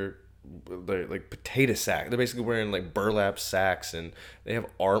 Like, they're like potato sack. They're basically wearing, like, burlap sacks, and they have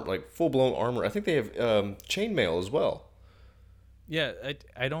full-blown armor. I think they have chainmail as well. Yeah,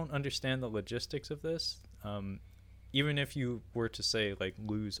 I don't understand the logistics of this. Even if you were to say, like,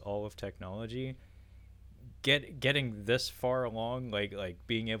 lose all of technology, getting this far along, like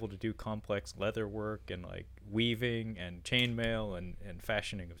being able to do complex leather work and, like, weaving and chainmail and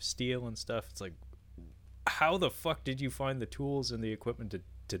fashioning of steel and stuff, it's like, how the fuck did you find the tools and the equipment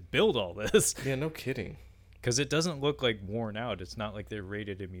to build all this? Yeah, no kidding. Because it doesn't look, like, worn out. It's not like they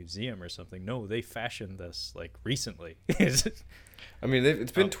raided a museum or something. No, they fashioned this, like, recently. I mean,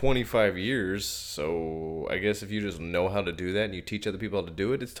 it's been 25 years, so I guess if you just know how to do that and you teach other people how to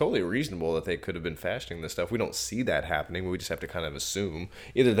do it, it's totally reasonable that they could have been fashioning this stuff. We don't see that happening. We just have to kind of assume.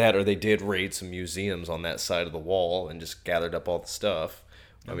 Either that or they did raid some museums on that side of the wall and just gathered up all the stuff.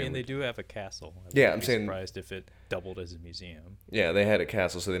 I mean, they do have a castle. I'm saying... surprised if it doubled as a museum. Yeah, they had a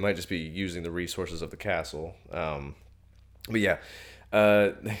castle, so they might just be using the resources of the castle. But yeah,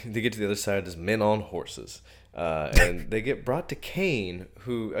 they get to the other side as men on horses. And they get brought to Kane,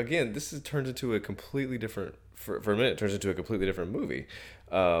 who, again, turns into a completely different... For a minute, it turns into a completely different movie.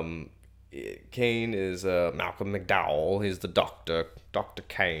 Kane is Malcolm McDowell. He's the Dr.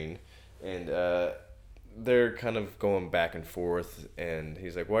 Kane. And... they're kind of going back and forth, and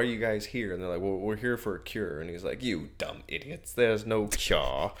he's like, why are you guys here? And they're like, well, we're here for a cure. And he's like, you dumb idiots, there's no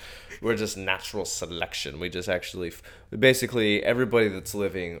cure. We're just natural selection. We just actually, basically, everybody that's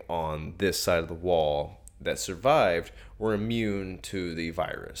living on this side of the wall that survived were immune to the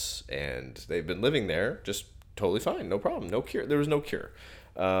virus, and they've been living there just totally fine, no problem, no cure. There was no cure.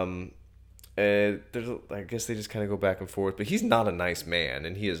 And I guess they just kind of go back and forth, but he's not a nice man,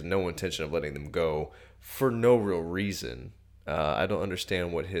 and he has no intention of letting them go for no real reason. I don't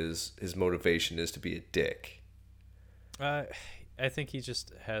understand what his motivation is to be a dick. I think he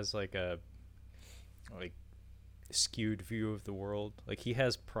just has like a skewed view of the world. Like, he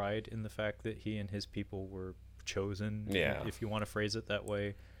has pride in the fact that he and his people were chosen. Yeah, if you want to phrase it that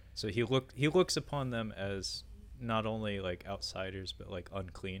way. So he looks upon them as not only, like, outsiders, but, like,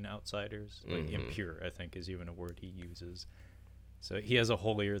 unclean outsiders. Like, impure, I think, is even a word he uses. So he has a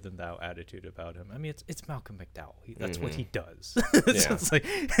holier-than-thou attitude about him. I mean, it's Malcolm McDowell. That's what he does.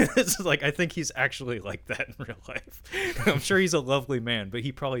 It's like, I think he's actually like that in real life. I'm sure he's a lovely man, but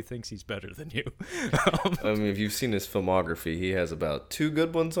he probably thinks he's better than you. I mean, if you've seen his filmography, he has about 2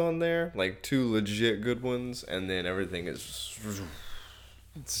 good ones on there, like 2 legit good ones, and then everything is...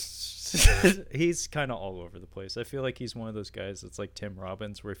 He's kind of all over the place. I feel like he's one of those guys that's like Tim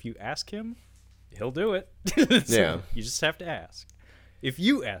Robbins, where if you ask him, he'll do it. So yeah. You just have to ask. If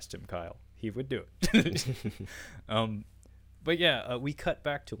you asked him, Kyle, he would do it. But yeah, we cut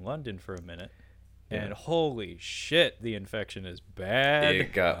back to London for a minute. And holy shit, the infection is bad.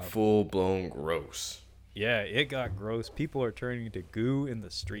 It got full blown gross. Yeah, it got gross. People are turning to goo in the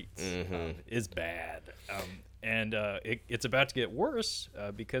streets. It's bad. It's about to get worse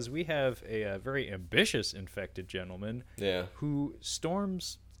because we have a very ambitious infected gentleman who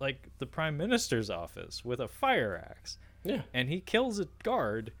storms like the prime minister's office with a fire axe. Yeah. And he kills a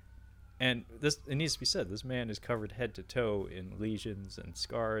guard. And it needs to be said, this man is covered head to toe in lesions and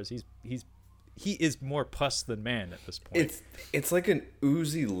scars. He is more pus than man at this point. It's like an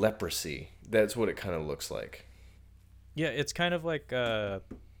oozy leprosy. That's what it kind of looks like. Yeah, it's kind of like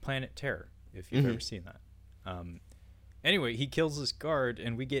Planet Terror, if you've ever seen that. Anyway, he kills this guard,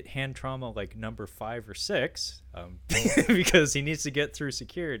 and we get hand trauma like number 5 or 6 because he needs to get through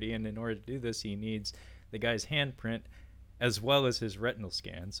security, and in order to do this, he needs the guy's handprint as well as his retinal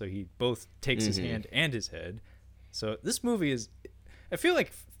scan. So he both takes his hand and his head. So this movie is... I feel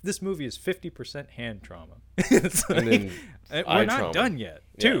like this movie is 50% hand trauma. It's like, we're not done yet,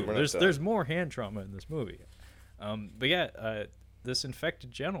 too. There's more hand trauma in this movie. This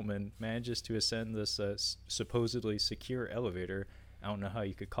infected gentleman manages to ascend this supposedly secure elevator. I don't know how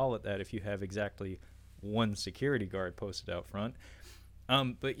you could call it that if you have exactly one security guard posted out front.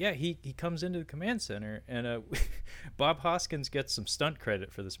 He comes into the command center, and Bob Hoskins gets some stunt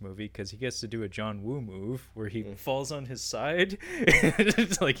credit for this movie because he gets to do a John Woo move where he falls on his side,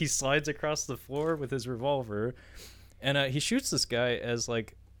 like he slides across the floor with his revolver, and he shoots this guy as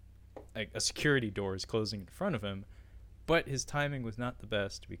like a security door is closing in front of him, but his timing was not the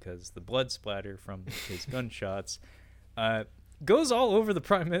best because the blood splatter from his gunshots goes all over the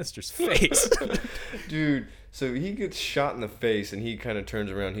prime minister's face. Dude, so he gets shot in the face, and he kind of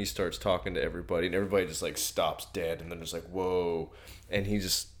turns around, he starts talking to everybody, and everybody just like stops dead, and they're just like, whoa. And he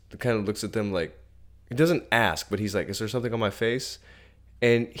just kind of looks at them like, he doesn't ask, but he's like, is there something on my face?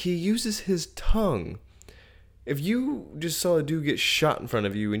 And he uses his tongue. If you just saw a dude get shot in front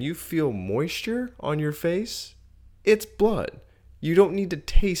of you and you feel moisture on your face, it's blood. You don't need to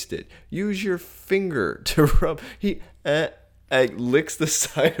taste it. Use your finger to rub. He licks the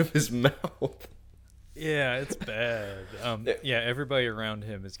side of his mouth. Yeah, it's bad. Everybody around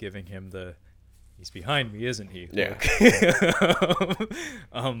him is giving him he's behind me, isn't he? Yeah.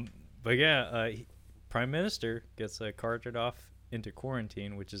 Prime Minister gets carted off into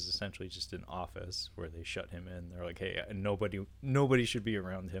quarantine, which is essentially just an office where they shut him in. They're like, hey, nobody should be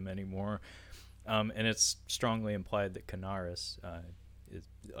around him anymore. And it's strongly implied that Canaris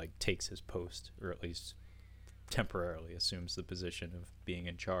takes his post, or at least temporarily assumes the position of being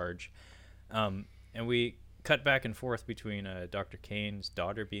in charge. And we cut back and forth between Dr. Kane's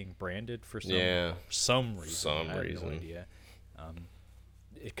daughter being branded for some reason. I have no idea.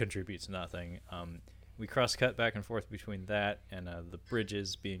 It contributes nothing. We cross-cut back and forth between that and the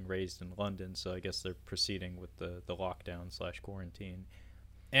bridges being raised in London, so I guess they're proceeding with the lockdown/quarantine.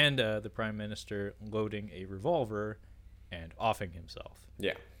 And the Prime Minister loading a revolver and offing himself.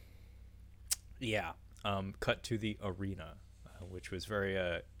 Yeah. Yeah. Cut to the arena, which was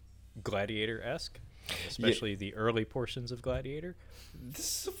very Gladiator-esque, especially the early portions of Gladiator.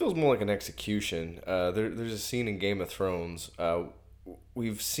 This feels more like an execution. There's a scene in Game of Thrones.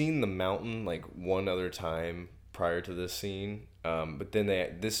 We've seen the mountain like one other time prior to this scene, but then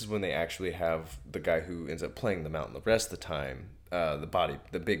this is when they actually have the guy who ends up playing the mountain the rest of the time.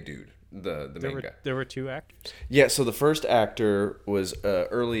 The big dude, the main guy. There were 2 actors? Yeah, so the first actor was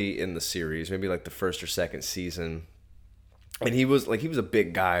early in the series, maybe like the first or second season. And he was a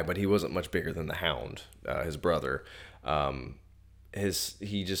big guy, but he wasn't much bigger than the Hound, his brother. He kind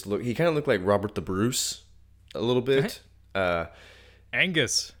of looked like Robert the Bruce a little bit.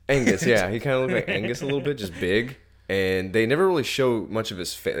 Angus, yeah. He kind of looked like Angus a little bit, just big. And they never really show much of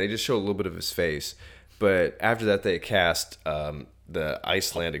his face. They just show a little bit of his face. But after that, they cast the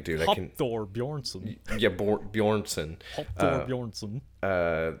Icelandic dude. Hafthor Bjornsson. Yeah, Bjornsson. Hafthor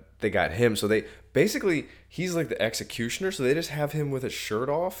Bjornsson. They got him. So he's like the executioner. So they just have him with his shirt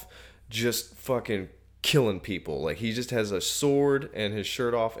off, just fucking killing people. Like, he just has a sword and his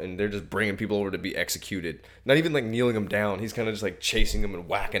shirt off, and they're just bringing people over to be executed. Not even like kneeling them down. He's kind of just like chasing them and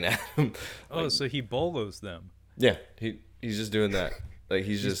whacking at them. So he bolos them. Yeah, he's just doing that. Like,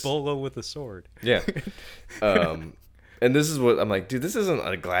 he's just bolo with a sword. Yeah. And this is what I'm like, dude, this isn't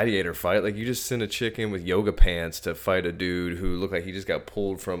a gladiator fight. Like, you just send a chick in with yoga pants to fight a dude who looked like he just got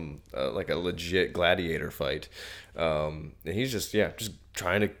pulled from like a legit gladiator fight. And he's just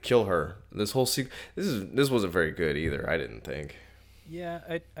trying to kill her. This whole this wasn't very good either, I didn't think.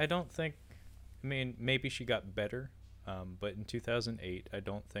 Yeah, I don't think, I mean, maybe she got better. But in 2008, I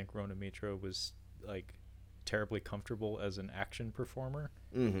don't think Rona Mitra was like terribly comfortable as an action performer.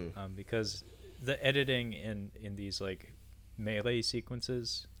 Mm-hmm. Because the editing in these like melee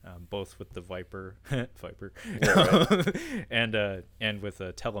sequences, both with the Viper, Yeah, right. and with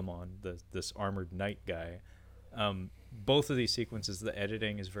Telemon, this armored knight guy. Both of these sequences, the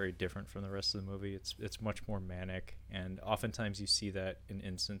editing is very different from the rest of the movie. It's much more manic, and oftentimes you see that in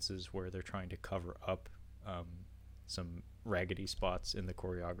instances where they're trying to cover up some raggedy spots in the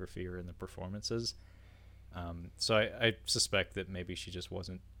choreography or in the performances. So I suspect that maybe she just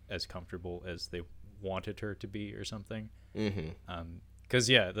wasn't as comfortable as they wanted her to be or something. Because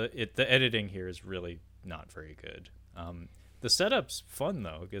the editing here is really not very good. The setup's fun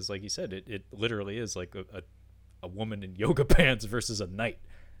though, because like you said, it literally is like a woman in yoga pants versus a knight.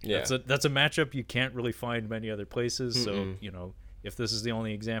 Yeah, That's a matchup you can't really find many other places. So if this is the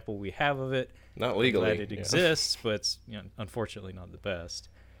only example we have of it, not legally. I'm glad it exists, but it's unfortunately not the best.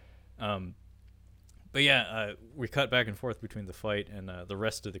 But yeah, we cut back and forth between the fight and the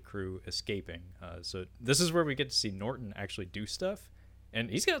rest of the crew escaping. So this is where we get to see Norton actually do stuff, and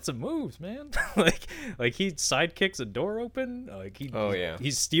he's got some moves, man. like he sidekicks a door open.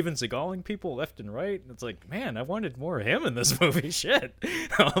 He's Steven Seagaling people left and right. It's like, man, I wanted more of him in this movie. Shit.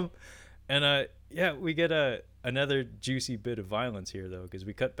 We get another juicy bit of violence here though, because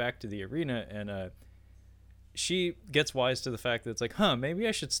we cut back to the arena and she gets wise to the fact that it's like, maybe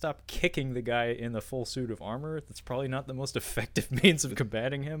I should stop kicking the guy in the full suit of armor. That's probably not the most effective means of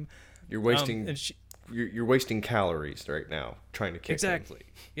combating him. You're wasting you're wasting calories right now trying to kick exactly. him.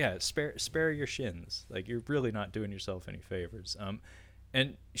 Yeah, spare your shins. Like, you're really not doing yourself any favors.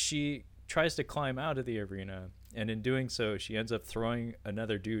 And she tries to climb out of the arena, and in doing so, she ends up throwing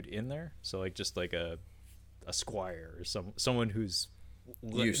another dude in there. So like just like a squire or someone who's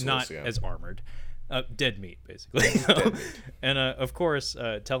Useless, not as armored. Dead meat, basically. Dead meat. And of course,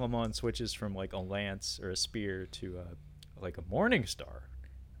 Telamon switches from like a lance or a spear to like a morning star.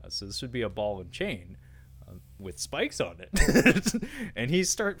 So this would be a ball and chain with spikes on it. And he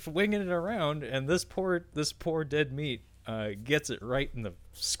starts winging it around, and this poor dead meat gets it right in the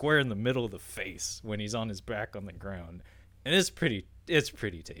square in the middle of the face when he's on his back on the ground. And it's pretty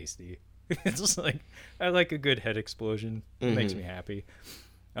tasty. It's just like, I like a good head explosion. It makes me happy.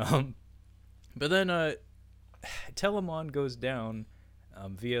 But then Telamon goes down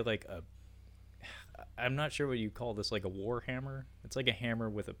via like I'm not sure what you call this, like a war hammer. It's like a hammer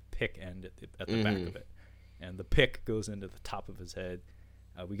with a pick end at the back of it. And the pick goes into the top of his head.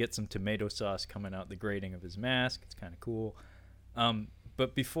 We get some tomato sauce coming out the grating of his mask. It's kind of cool.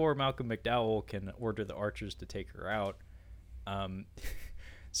 But before Malcolm McDowell can order the archers to take her out,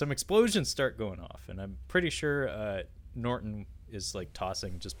 some explosions start going off. And I'm pretty sure Norton is like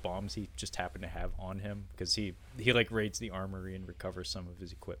tossing just bombs he just happened to have on him, because he like raids the armory and recovers some of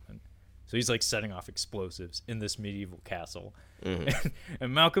his equipment. So he's like setting off explosives in this medieval castle. And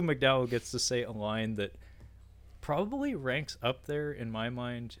Malcolm McDowell gets to say a line that probably ranks up there in my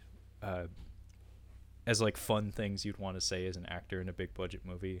mind as like fun things you'd want to say as an actor in a big budget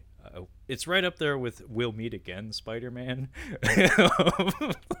movie. It's right up there with "We'll meet again, Spider-Man."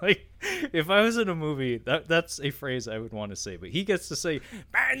 Like, if I was in a movie, that's a phrase I would want to say. But he gets to say,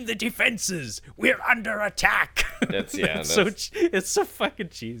 "Man the defenses, we're under attack." It's so fucking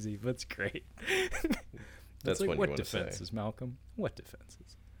cheesy, but it's great. That's like, what what you defenses, say. Malcolm? What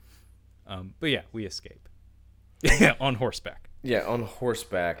defenses? But yeah, we escape. Yeah, on horseback. Yeah, on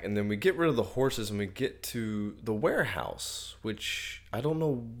horseback, and then we get rid of the horses and we get to the warehouse, which I don't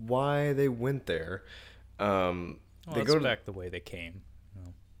know why they went there. They go back the way they came.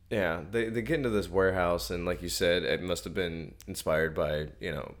 Yeah, they get into this warehouse, and like you said, it must have been inspired by,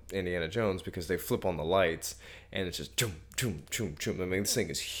 Indiana Jones, because they flip on the lights, and it's just choom, choom, choom, choom. I mean, this thing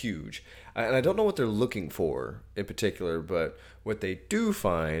is huge. And I don't know what they're looking for in particular, but what they do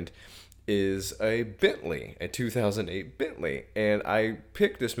find is a Bentley, a 2008 Bentley. And I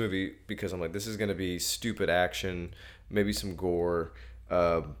picked this movie because I'm like, this is going to be stupid action, maybe some gore.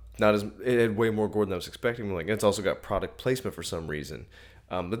 It had way more gore than I was expecting. I'm like, it's also got product placement for some reason.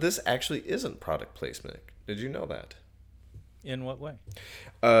 But this actually isn't product placement. Did you know that? In what way?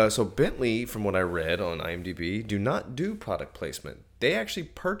 So Bentley, from what I read on IMDb, do not do product placement. They actually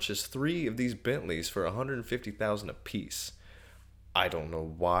purchased 3 of these Bentleys for $150,000 a piece. I don't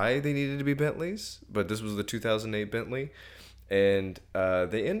know why they needed to be Bentleys, but this was the 2008 Bentley, and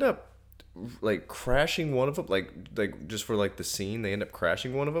they end up like crashing one of them, like just for like the scene. They end up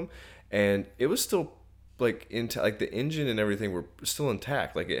crashing one of them, and it was still like the engine and everything were still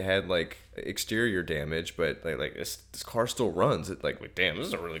intact. Like, it had like exterior damage, but like this car still runs. It like damn, this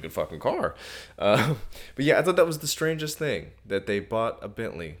is a really good fucking car. But yeah, I thought that was the strangest thing, that they bought a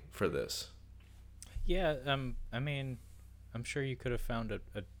Bentley for this. Yeah, I mean, I'm sure you could have found a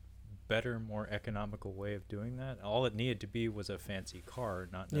better, more economical way of doing that. All it needed to be was a fancy car,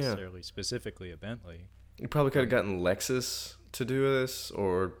 not necessarily specifically a Bentley. You probably could have gotten Lexus to do this,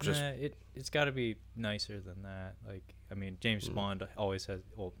 or just it's got to be nicer than that. Like, I mean, James Bond always has,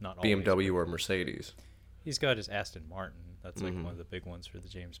 well, not always, BMW or Mercedes. He's got his Aston Martin. That's like one of the big ones for the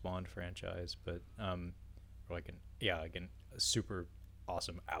James Bond franchise. But or like a super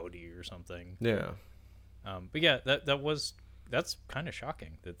awesome Audi or something. Yeah. But yeah, that's kind of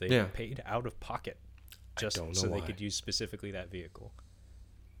shocking that they paid out of pocket just so they could use specifically that vehicle.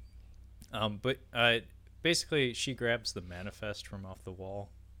 But basically, she grabs the manifest from off the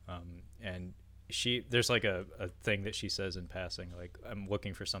wall, and there's like a thing that she says in passing, like, I'm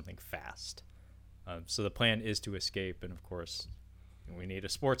looking for something fast. So the plan is to escape, and of course, we need a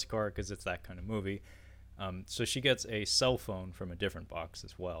sports car because it's that kind of movie. So she gets a cell phone from a different box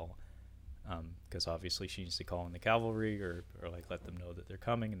as well, because obviously she needs to call in the cavalry or like let them know that they're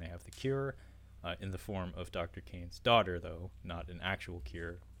coming and they have the cure, in the form of Dr. Kane's daughter, though, not an actual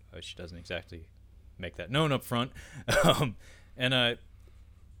cure. She doesn't exactly make that known up front. And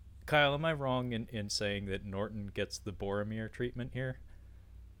Kyle, am I wrong in saying that Norton gets the Boromir treatment here?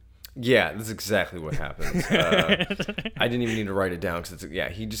 Yeah, that's exactly what happens. I didn't even need to write it down because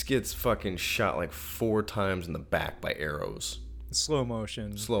he just gets fucking shot like 4 times in the back by arrows. Slow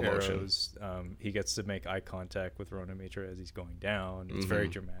motion. Arrows. He gets to make eye contact with Rona Mitra as he's going down. It's very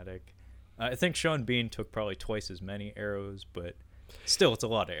dramatic. I think Sean Bean took probably twice as many arrows, but still, it's a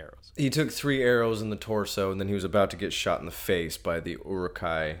lot of arrows. He took 3 arrows in the torso, and then he was about to get shot in the face by the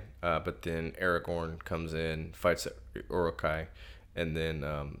Uruk-hai, but then Aragorn comes in, fights Uruk-hai, and then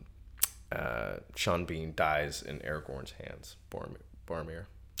Sean Bean dies in Aragorn's hands. Boromir.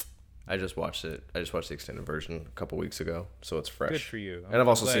 I just watched it. I just watched the extended version a couple weeks ago, so it's fresh. Good for you. And I've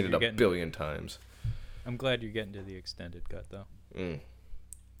also seen it a billion times. I'm glad you're getting to the extended cut, though.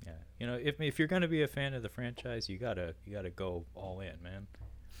 Yeah, you know, if you're gonna be a fan of the franchise, you gotta go all in, man.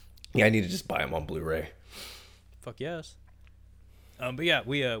 Yeah, I need to just buy them on Blu-ray. Fuck yes. But yeah,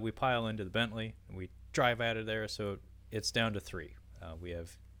 we pile into the Bentley and we drive out of there. So it's down to 3. We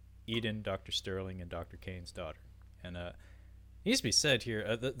have Eden, Dr. Sterling, and Dr. Kane's daughter. And it needs to be said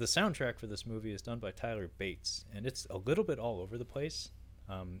here, the soundtrack for this movie is done by Tyler Bates, and it's a little bit all over the place.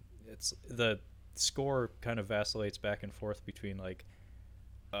 It's the score kind of vacillates back and forth between like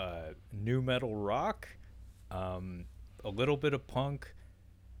new metal rock, a little bit of punk.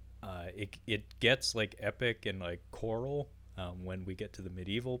 It gets like epic and like choral when we get to the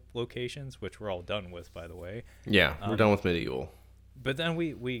medieval locations, which we're all done with, by the way. Yeah, we're done with medieval. But then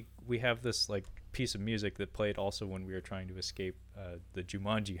we have this like piece of music that played also when we were trying to escape the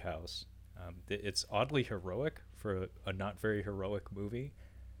Jumanji house. It's oddly heroic for a not very heroic movie.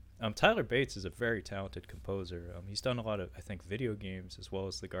 Tyler Bates is a very talented composer. He's done a lot of, I think, video games as well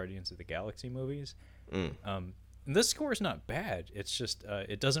as the Guardians of the Galaxy movies. And this score is not bad. It's just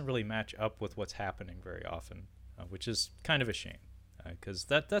it doesn't really match up with what's happening very often, which is kind of a shame because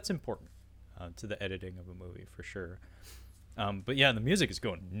that's important to the editing of a movie for sure. But yeah, the music is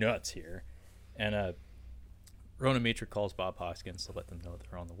going nuts here. And Rona Mitra calls Bob Hoskins to let them know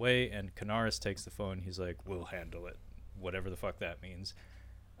they're on the way. And Canaris takes the phone. He's like, we'll handle it, whatever the fuck that means.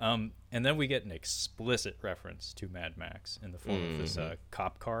 And then we get an explicit reference to Mad Max in the form of this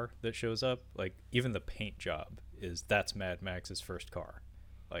cop car that shows up. Like, even the paint job that's Mad Max's first car.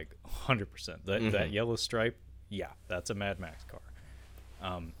 Like, 100%. That yellow stripe, yeah, that's a Mad Max car.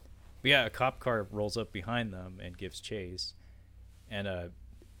 But yeah, a cop car rolls up behind them and gives chase. And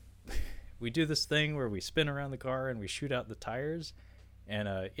we do this thing where we spin around the car and we shoot out the tires.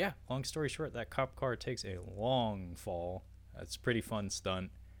 And yeah, long story short, that cop car takes a long fall. It's a pretty fun stunt.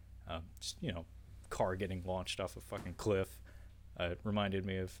 Just, car getting launched off a fucking cliff. It reminded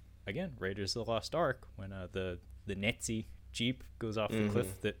me of, again, Raiders of the Lost Ark when the Nazi Jeep goes off the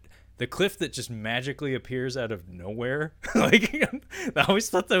cliff. The cliff that just magically appears out of nowhere. Like, I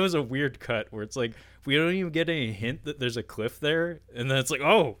always thought that was a weird cut where it's like, we don't even get any hint that there's a cliff there. And then it's like,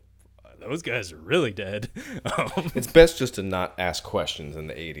 oh, those guys are really dead. It's best just to not ask questions in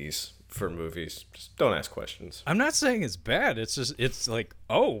the 80s for movies. Just don't ask questions. I'm not saying it's bad. It's just, it's like,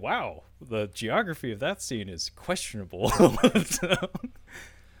 oh, wow. The geography of that scene is questionable.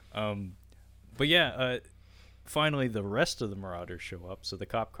 But yeah, finally the rest of the Marauders show up. So the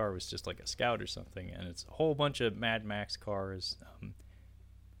cop car was just like a scout or something. And it's a whole bunch of Mad Max cars.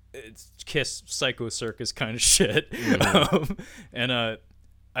 It's Kiss Psycho Circus kind of shit. And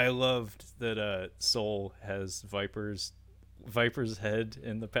I loved that Soul has Viper's Viper's head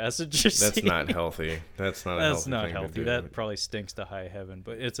in the passenger seat. That's not healthy. That's not a That's healthy not thing healthy. to do. That probably stinks to high heaven,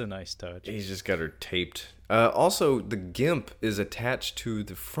 but it's a nice touch. He's just got her taped. Also, the GIMP is attached to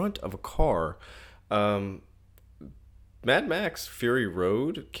the front of a car. Mad Max Fury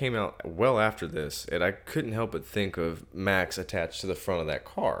Road came out well after this, and I couldn't help but think of Max attached to the front of that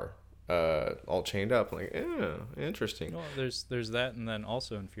car, all chained up. Like, yeah, interesting. Well, there's that, and then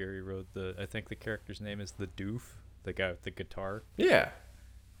also in Fury Road, I think the character's name is the Doof, the guy with the guitar. Yeah.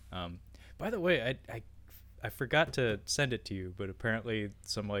 By the way, I forgot to send it to you, but apparently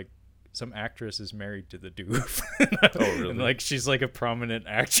some actress is married to the Doof. Oh, really? And like she's like a prominent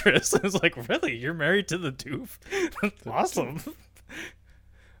actress. I was like, really? You're married to the Doof? Awesome.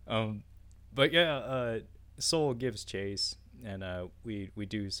 But yeah, Soul gives chase, and we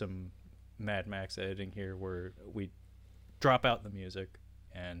do some Mad Max editing here where we drop out the music,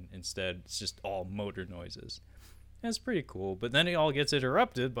 and instead it's just all motor noises. That's pretty cool, but then it all gets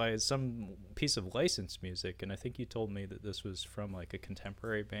interrupted by some piece of licensed music, and I think you told me that this was from like a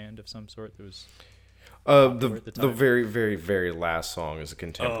contemporary band of some sort. There was the very, very, very last song is a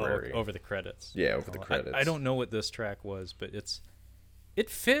contemporary. Over the credits. Yeah, over the credits. I don't know what this track was, but it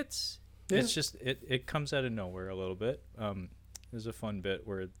fits. Yeah. It's just it comes out of nowhere a little bit. There's a fun bit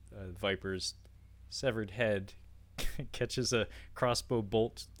where Viper's severed head catches a crossbow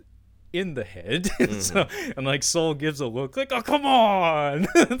bolt in the head. So, and like Soul gives a look like, oh, come on.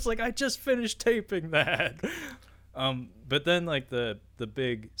 It's like, I just finished taping that. But then like the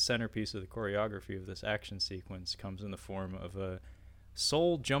big centerpiece of the choreography of this action sequence comes in the form of a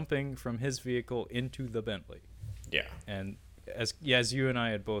Soul jumping from his vehicle into the Bentley. Yeah. And as you and I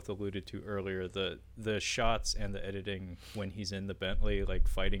had both alluded to earlier, the shots and the editing when he's in the Bentley, like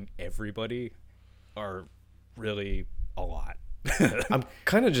fighting everybody, are really a lot. I'm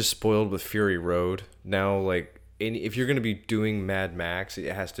kind of just spoiled with Fury Road now. Like, if you're going to be doing Mad Max,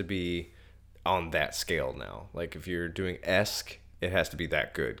 it has to be on that scale now. Like, if you're doing Esque, it has to be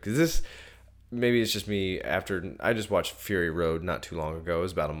that good. Because this, maybe it's just me. After I just watched Fury Road not too long ago. It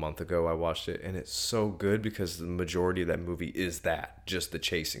was about a month ago I watched it, and it's so good because the majority of that movie is just the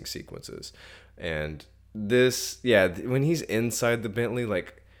chasing sequences. And this, yeah, when he's inside the Bentley,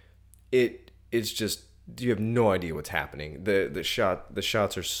 like it's just, you have no idea what's happening. The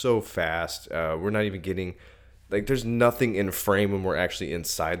shots are so fast. We're not even getting, like, there's nothing in frame when we're actually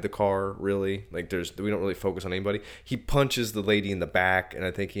inside the car, really. Like, we don't really focus on anybody. He punches the lady in the back, and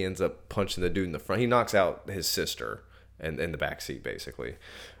I think he ends up punching the dude in the front. He knocks out his sister in the back seat, basically.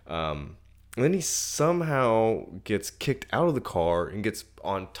 And then he somehow gets kicked out of the car and gets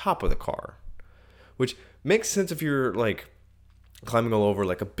on top of the car, which makes sense if you're like climbing all over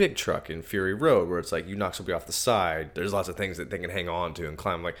like a big truck in Fury Road, where it's like you knock somebody off the side. There's lots of things that they can hang on to and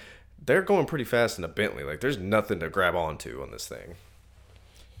climb. Like, they're going pretty fast in a Bentley. Like, there's nothing to grab onto on this thing.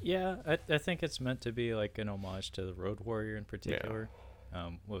 Yeah, I think it's meant to be like an homage to the Road Warrior in particular. Yeah.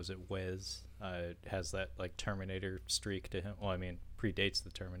 What was it? Wes has that like Terminator streak to him. Well, I mean, predates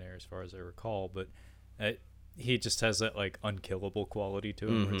the Terminator as far as I recall, but he just has that like unkillable quality to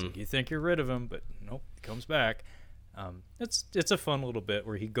him. Where it's like, you think you're rid of him, but nope, he comes back. It's a fun little bit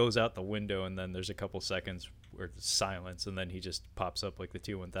where he goes out the window, and then there's a couple seconds where it's silence, and then he just pops up like the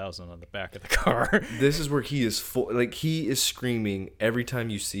T-1000 on the back of the car. This is where he is he is screaming every time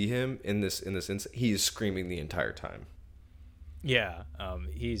you see him in this instance. He is screaming the entire time. Yeah,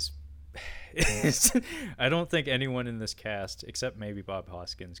 he's. I don't think anyone in this cast, except maybe Bob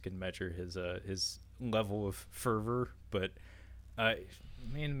Hoskins, can measure his level of fervor, but I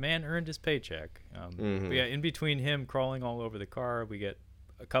mean, man earned his paycheck. But yeah, in between him crawling all over the car, we get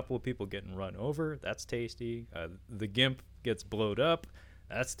a couple of people getting run over. That's tasty. The GIMP gets blowed up.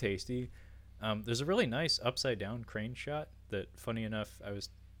 That's tasty. There's a really nice upside down crane shot that, funny enough, I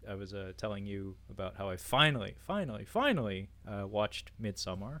was telling you about how I finally watched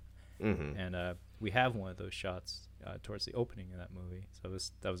Midsommar, and we have one of those shots towards the opening of that movie. So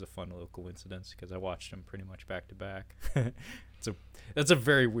that was a fun little coincidence because I watched them pretty much back to back. That's a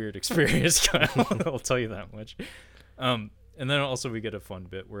very weird experience, Kyle. I'll tell you that much. And then also we get a fun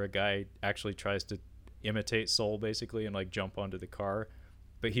bit where a guy actually tries to imitate Soul basically and like jump onto the car,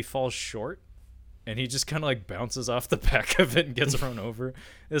 but he falls short and he just kind of like bounces off the back of it and gets run over.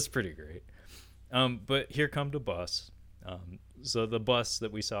 It's pretty great. But here come the bus. So the bus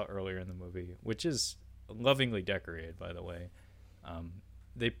that we saw earlier in the movie, which is lovingly decorated, by the way,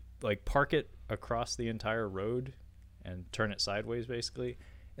 they like park it across the entire road and turn it sideways basically,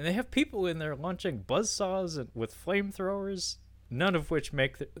 and they have people in there launching buzzsaws and with flamethrowers, none of which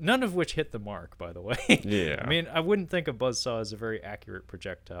hit the mark, by the way. Yeah. I mean, I wouldn't think a buzzsaw is a very accurate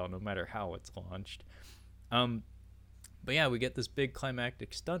projectile no matter how it's launched. But yeah, we get this big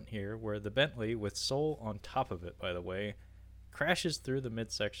climactic stunt here where the Bentley, with Soul on top of it, by the way, crashes through the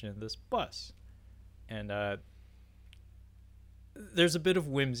midsection of this bus. And there's a bit of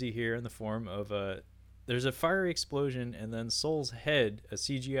whimsy here in the form of there's a fiery explosion, and then Soul's head, a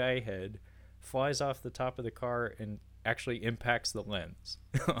CGI head, flies off the top of the car and actually impacts the lens.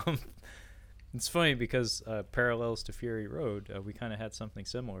 It's funny because parallels to Fury Road, we kind of had something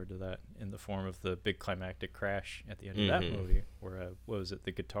similar to that in the form of the big climactic crash at the end of that movie, where what was it,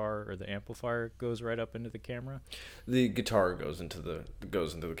 the guitar or the amplifier goes right up into the camera. The guitar goes into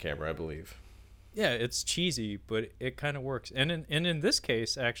the camera, I believe. Yeah, it's cheesy, but it kind of works. And in this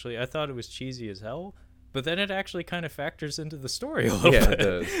case, actually, I thought it was cheesy as hell, but then it actually kind of factors into the story a little bit,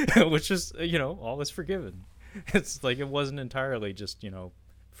 it does. Which is, all is forgiven. It's like it wasn't entirely just,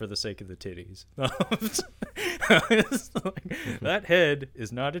 for the sake of the titties. It's like, that head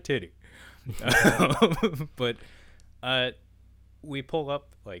is not a titty. But we pull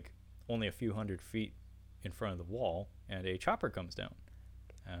up like only a few hundred feet in front of the wall, and a chopper comes down.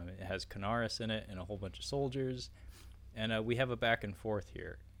 It has Canaris in it and a whole bunch of soldiers, and we have a back and forth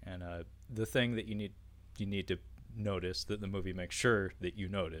here. And the thing that you need to notice, that the movie makes sure that you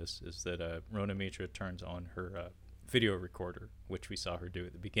notice, is that Rona Mitra turns on her video recorder, which we saw her do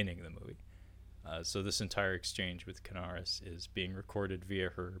at the beginning of the movie. So this entire exchange with Canaris is being recorded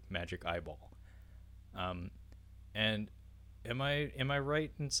via her magic eyeball. And am I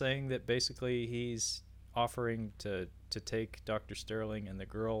right in saying that basically he's offering to take Dr. Sterling and the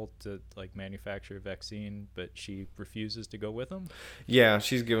girl to like manufacture a vaccine, but she refuses to go with him? Yeah,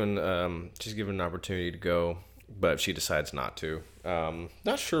 she's given an opportunity to go, but she decides not to.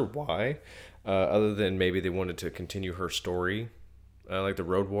 Not sure why, other than maybe they wanted to continue her story, like the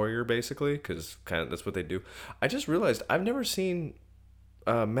Road Warrior, basically, because kind of that's what they do. I just realized I've never seen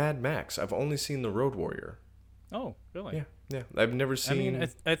Mad Max. I've only seen the Road Warrior. Oh, really? Yeah. I've never seen. I mean,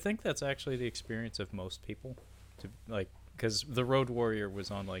 I think that's actually the experience of most people, because the Road Warrior was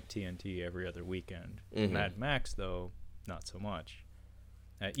on like TNT every other weekend. Mm-hmm. Mad Max, though, not so much.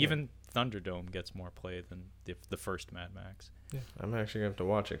 Even Thunderdome gets more play than the first Mad Max. Yeah, I'm actually going to have to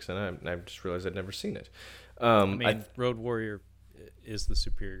watch it, because I just realized I'd never seen it. Road Warrior is the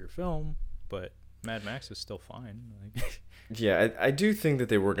superior film, but Mad Max is still fine. Yeah, I do think that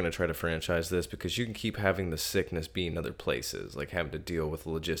they were going to try to franchise this, because you can keep having the sickness be in other places, like having to deal with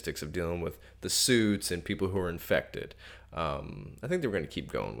the logistics of dealing with the suits and people who are infected. I think they were going to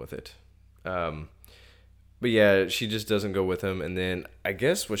keep going with it. But yeah, she just doesn't go with him, and then I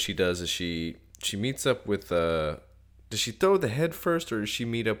guess what she does is she meets up with does she throw the head first, or does she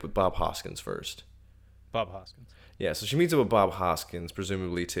meet up with Bob Hoskins first? Bob Hoskins. Yeah, so she meets up with Bob Hoskins,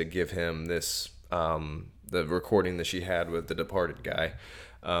 presumably to give him this the recording that she had with the departed guy.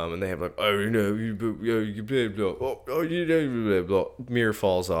 And they have like, mirror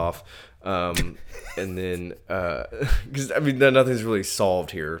falls off. And then, because I mean, nothing's really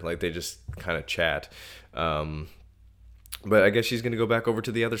solved here. Like, they just kind of chat. But I guess she's going to go back over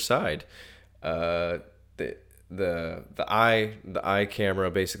to the other side. The eye camera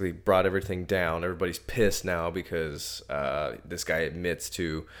basically brought everything down. Everybody's pissed now because this guy admits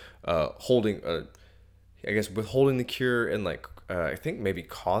to withholding the cure and I think maybe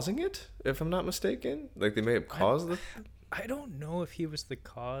causing it, if I'm not mistaken. Like, they may have caused the... I don't know if he was the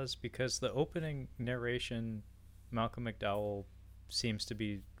cause, because the opening narration, Malcolm McDowell seems to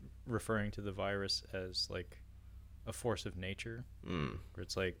be referring to the virus as like a force of nature, where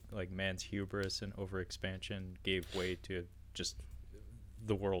it's like man's hubris and overexpansion gave way to just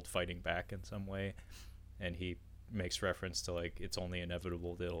the world fighting back in some way, and he makes reference to like it's only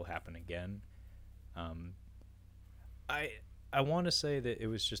inevitable that it'll happen again. I want to say that it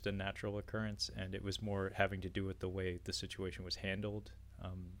was just a natural occurrence, and it was more having to do with the way the situation was handled,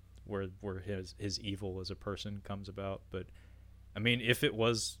 where his evil as a person comes about. But I mean, if it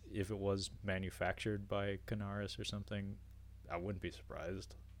was manufactured by Canaris or something, I wouldn't be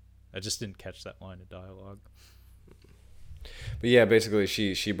surprised. I just didn't catch that line of dialogue. But yeah, basically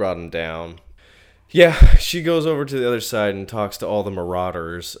she brought him down. Yeah, she goes over to the other side and talks to all the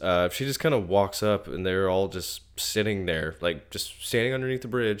marauders. She just kind of walks up, and they're all just sitting there, like just sitting underneath the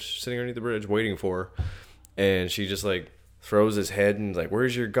bridge, waiting for her. And she just like throws his head and is like,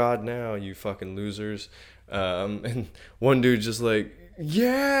 "Where's your god now, you fucking losers?" And one dude just like,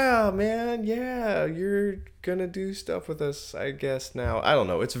 "Yeah, man, yeah, you're gonna do stuff with us, I guess now." I don't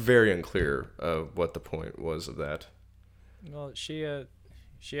know. It's very unclear what the point was of that. Well,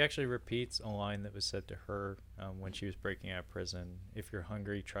 she actually repeats a line that was said to her when she was breaking out of prison. "If you're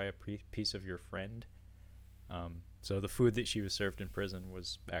hungry, try a piece of your friend." So the food that she was served in prison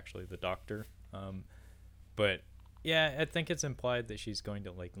was actually the doctor. But Yeah, I think it's implied that she's going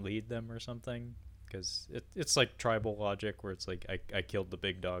to like lead them or something, because it's like tribal logic where it's like I killed the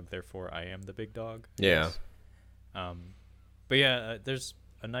big dog, therefore I am the big dog. I Yeah. guess. But yeah, there's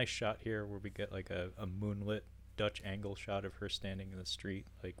a nice shot here where we get like a moonlit Dutch angle shot of her standing in the street,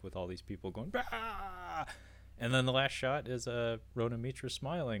 like with all these people going, bah! And then the last shot is Rhoda Mitra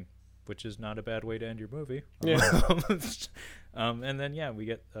smiling, which is not a bad way to end your movie. Yeah. And then yeah, we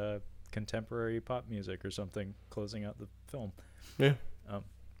get contemporary pop music or something closing out the film. Yeah.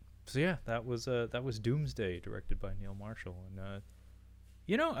 So yeah, that was Doomsday, directed by Neil Marshall, and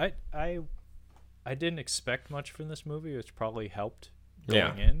you know, I didn't expect much from this movie, which probably helped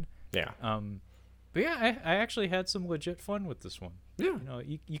going in. Yeah. But yeah, I actually had some legit fun with this one. Yeah. You know,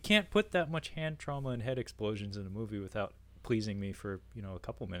 you can't put that much hand trauma and head explosions in a movie without pleasing me for, you know, a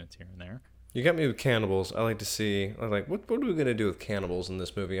couple minutes here and there. You got me with cannibals. I like to see, what are we going to do with cannibals in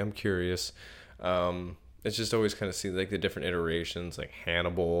this movie? I'm curious. It's just always kind of see like the different iterations, like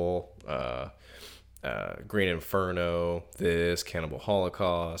Hannibal, Green Inferno, this, Cannibal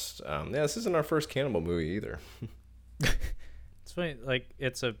Holocaust. Yeah, this isn't our first cannibal movie either. It's funny, like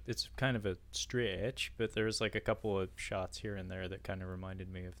it's kind of a stretch, but there's like a couple of shots here and there that kind of reminded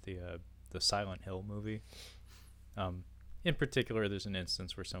me of the Silent Hill movie. In particular, there's an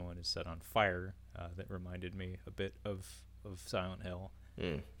instance where someone is set on fire that reminded me a bit of Silent Hill.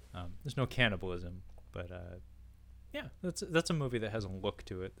 There's no cannibalism, but yeah, that's a movie that has a look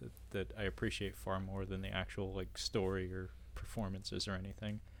to it that I appreciate far more than the actual like story or performances or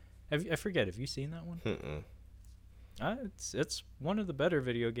anything. I forget. Have you seen that one? Mm-mm. It's one of the better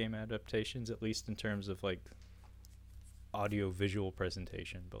video game adaptations, at least in terms of like audio visual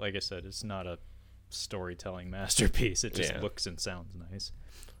presentation. But like I said, it's not a storytelling masterpiece. It just looks and sounds nice.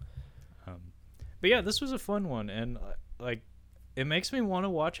 But yeah, this was a fun one, and like it makes me want to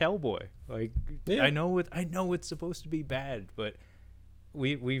watch Hellboy. Like I know it's supposed to be bad, but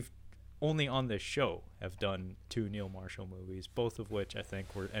we've only on this show have done 2 Neil Marshall movies, both of which I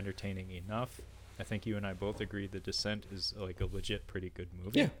think were entertaining enough. I think you and I both agree The Descent is like a legit pretty good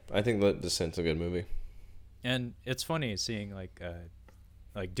movie. Yeah, I think The Descent's a good movie. And it's funny seeing like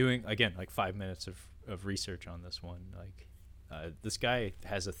doing again like 5 minutes of research on this one. Like this guy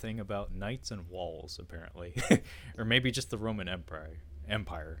has a thing about knights and walls apparently, or maybe just the Roman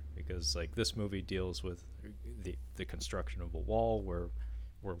Empire, because like this movie deals with the construction of a wall where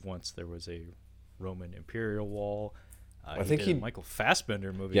once there was a Roman imperial wall. I think he did a Michael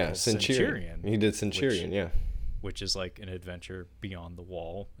Fassbender movie called Centurion. He did Centurion, which is like an adventure beyond the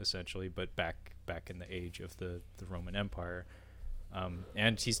wall, essentially, but back in the age of the Roman Empire.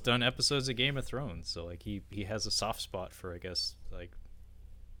 And he's done episodes of Game of Thrones, so like he has a soft spot for, I guess, like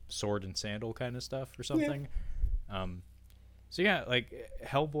sword and sandal kind of stuff or something. Yeah. So yeah, like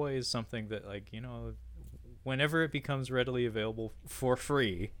Hellboy is something that, like, you know, whenever it becomes readily available for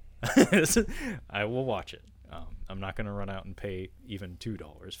free, I will watch it. I'm not going to run out and pay even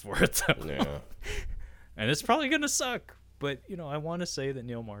 $2 for it. So. Yeah. And it's probably going to suck. But, you know, I want to say that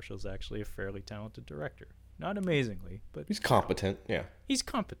Neil Marshall's actually a fairly talented director. Not amazingly, but... He's competent, yeah. He's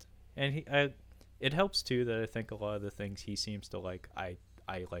competent. And it helps, too, that I think a lot of the things he seems to like, I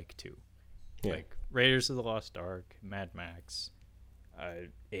like, too. Yeah. Like Raiders of the Lost Ark, Mad Max,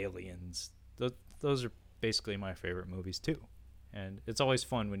 Aliens. Those are basically my favorite movies, too. And it's always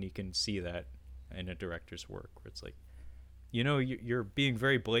fun when you can see that in a director's work, where it's like, you know, you're being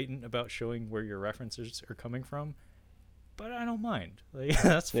very blatant about showing where your references are coming from, but I don't mind. Like,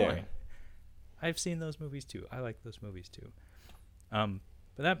 that's fine. Yeah. I've seen those movies too. I like those movies too.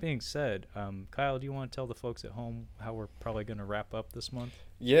 But that being said, Kyle, do you want to tell the folks at home how we're probably going to wrap up this month?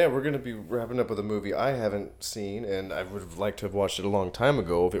 Yeah, we're going to be wrapping up with a movie I haven't seen, and I would have liked to have watched it a long time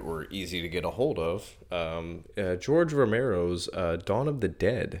ago if it were easy to get a hold of. George Romero's Dawn of the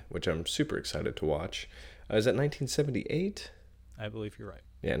Dead, which I'm super excited to watch. Is that 1978? I believe you're right.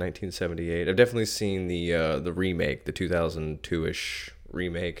 Yeah, 1978. I've definitely seen the remake, the 2002-ish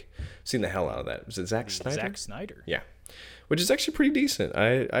remake. Seen the hell out of that. Was it Zack Snyder? Zack Snyder. Yeah. Which is actually pretty decent.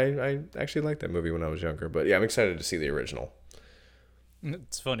 I actually liked that movie when I was younger. But yeah, I'm excited to see the original.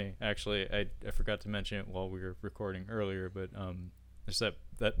 It's funny, actually. I forgot to mention it while we were recording earlier, but there's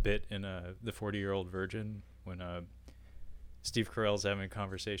that bit in The 40-Year-Old Virgin when Steve Carell's having a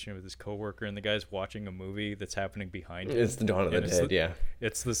conversation with his coworker, and the guy's watching a movie that's happening behind him. It's the Dawn of the Dead, yeah.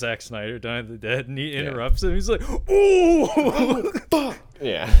 It's the Zack Snyder Dawn of the Dead, and he interrupts him. He's like, "Oh, fuck!"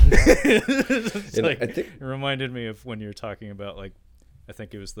 Yeah. It reminded me of when you were talking about, like, I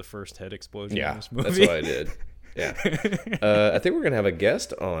think it was the first head explosion in this movie. That's what I did. Yeah. I think we're gonna have a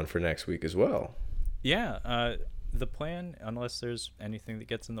guest on for next week as well. Yeah. the plan, unless there's anything that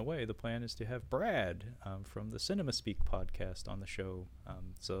gets in the way, the plan is to have Brad from the Cinema Speak podcast on the show.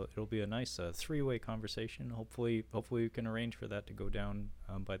 So it'll be a nice three-way conversation. Hopefully we can arrange for that to go down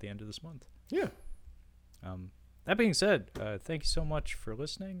by the end of this month. Yeah. That being said, thank you so much for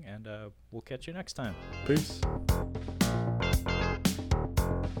listening, and we'll catch you next time. Peace.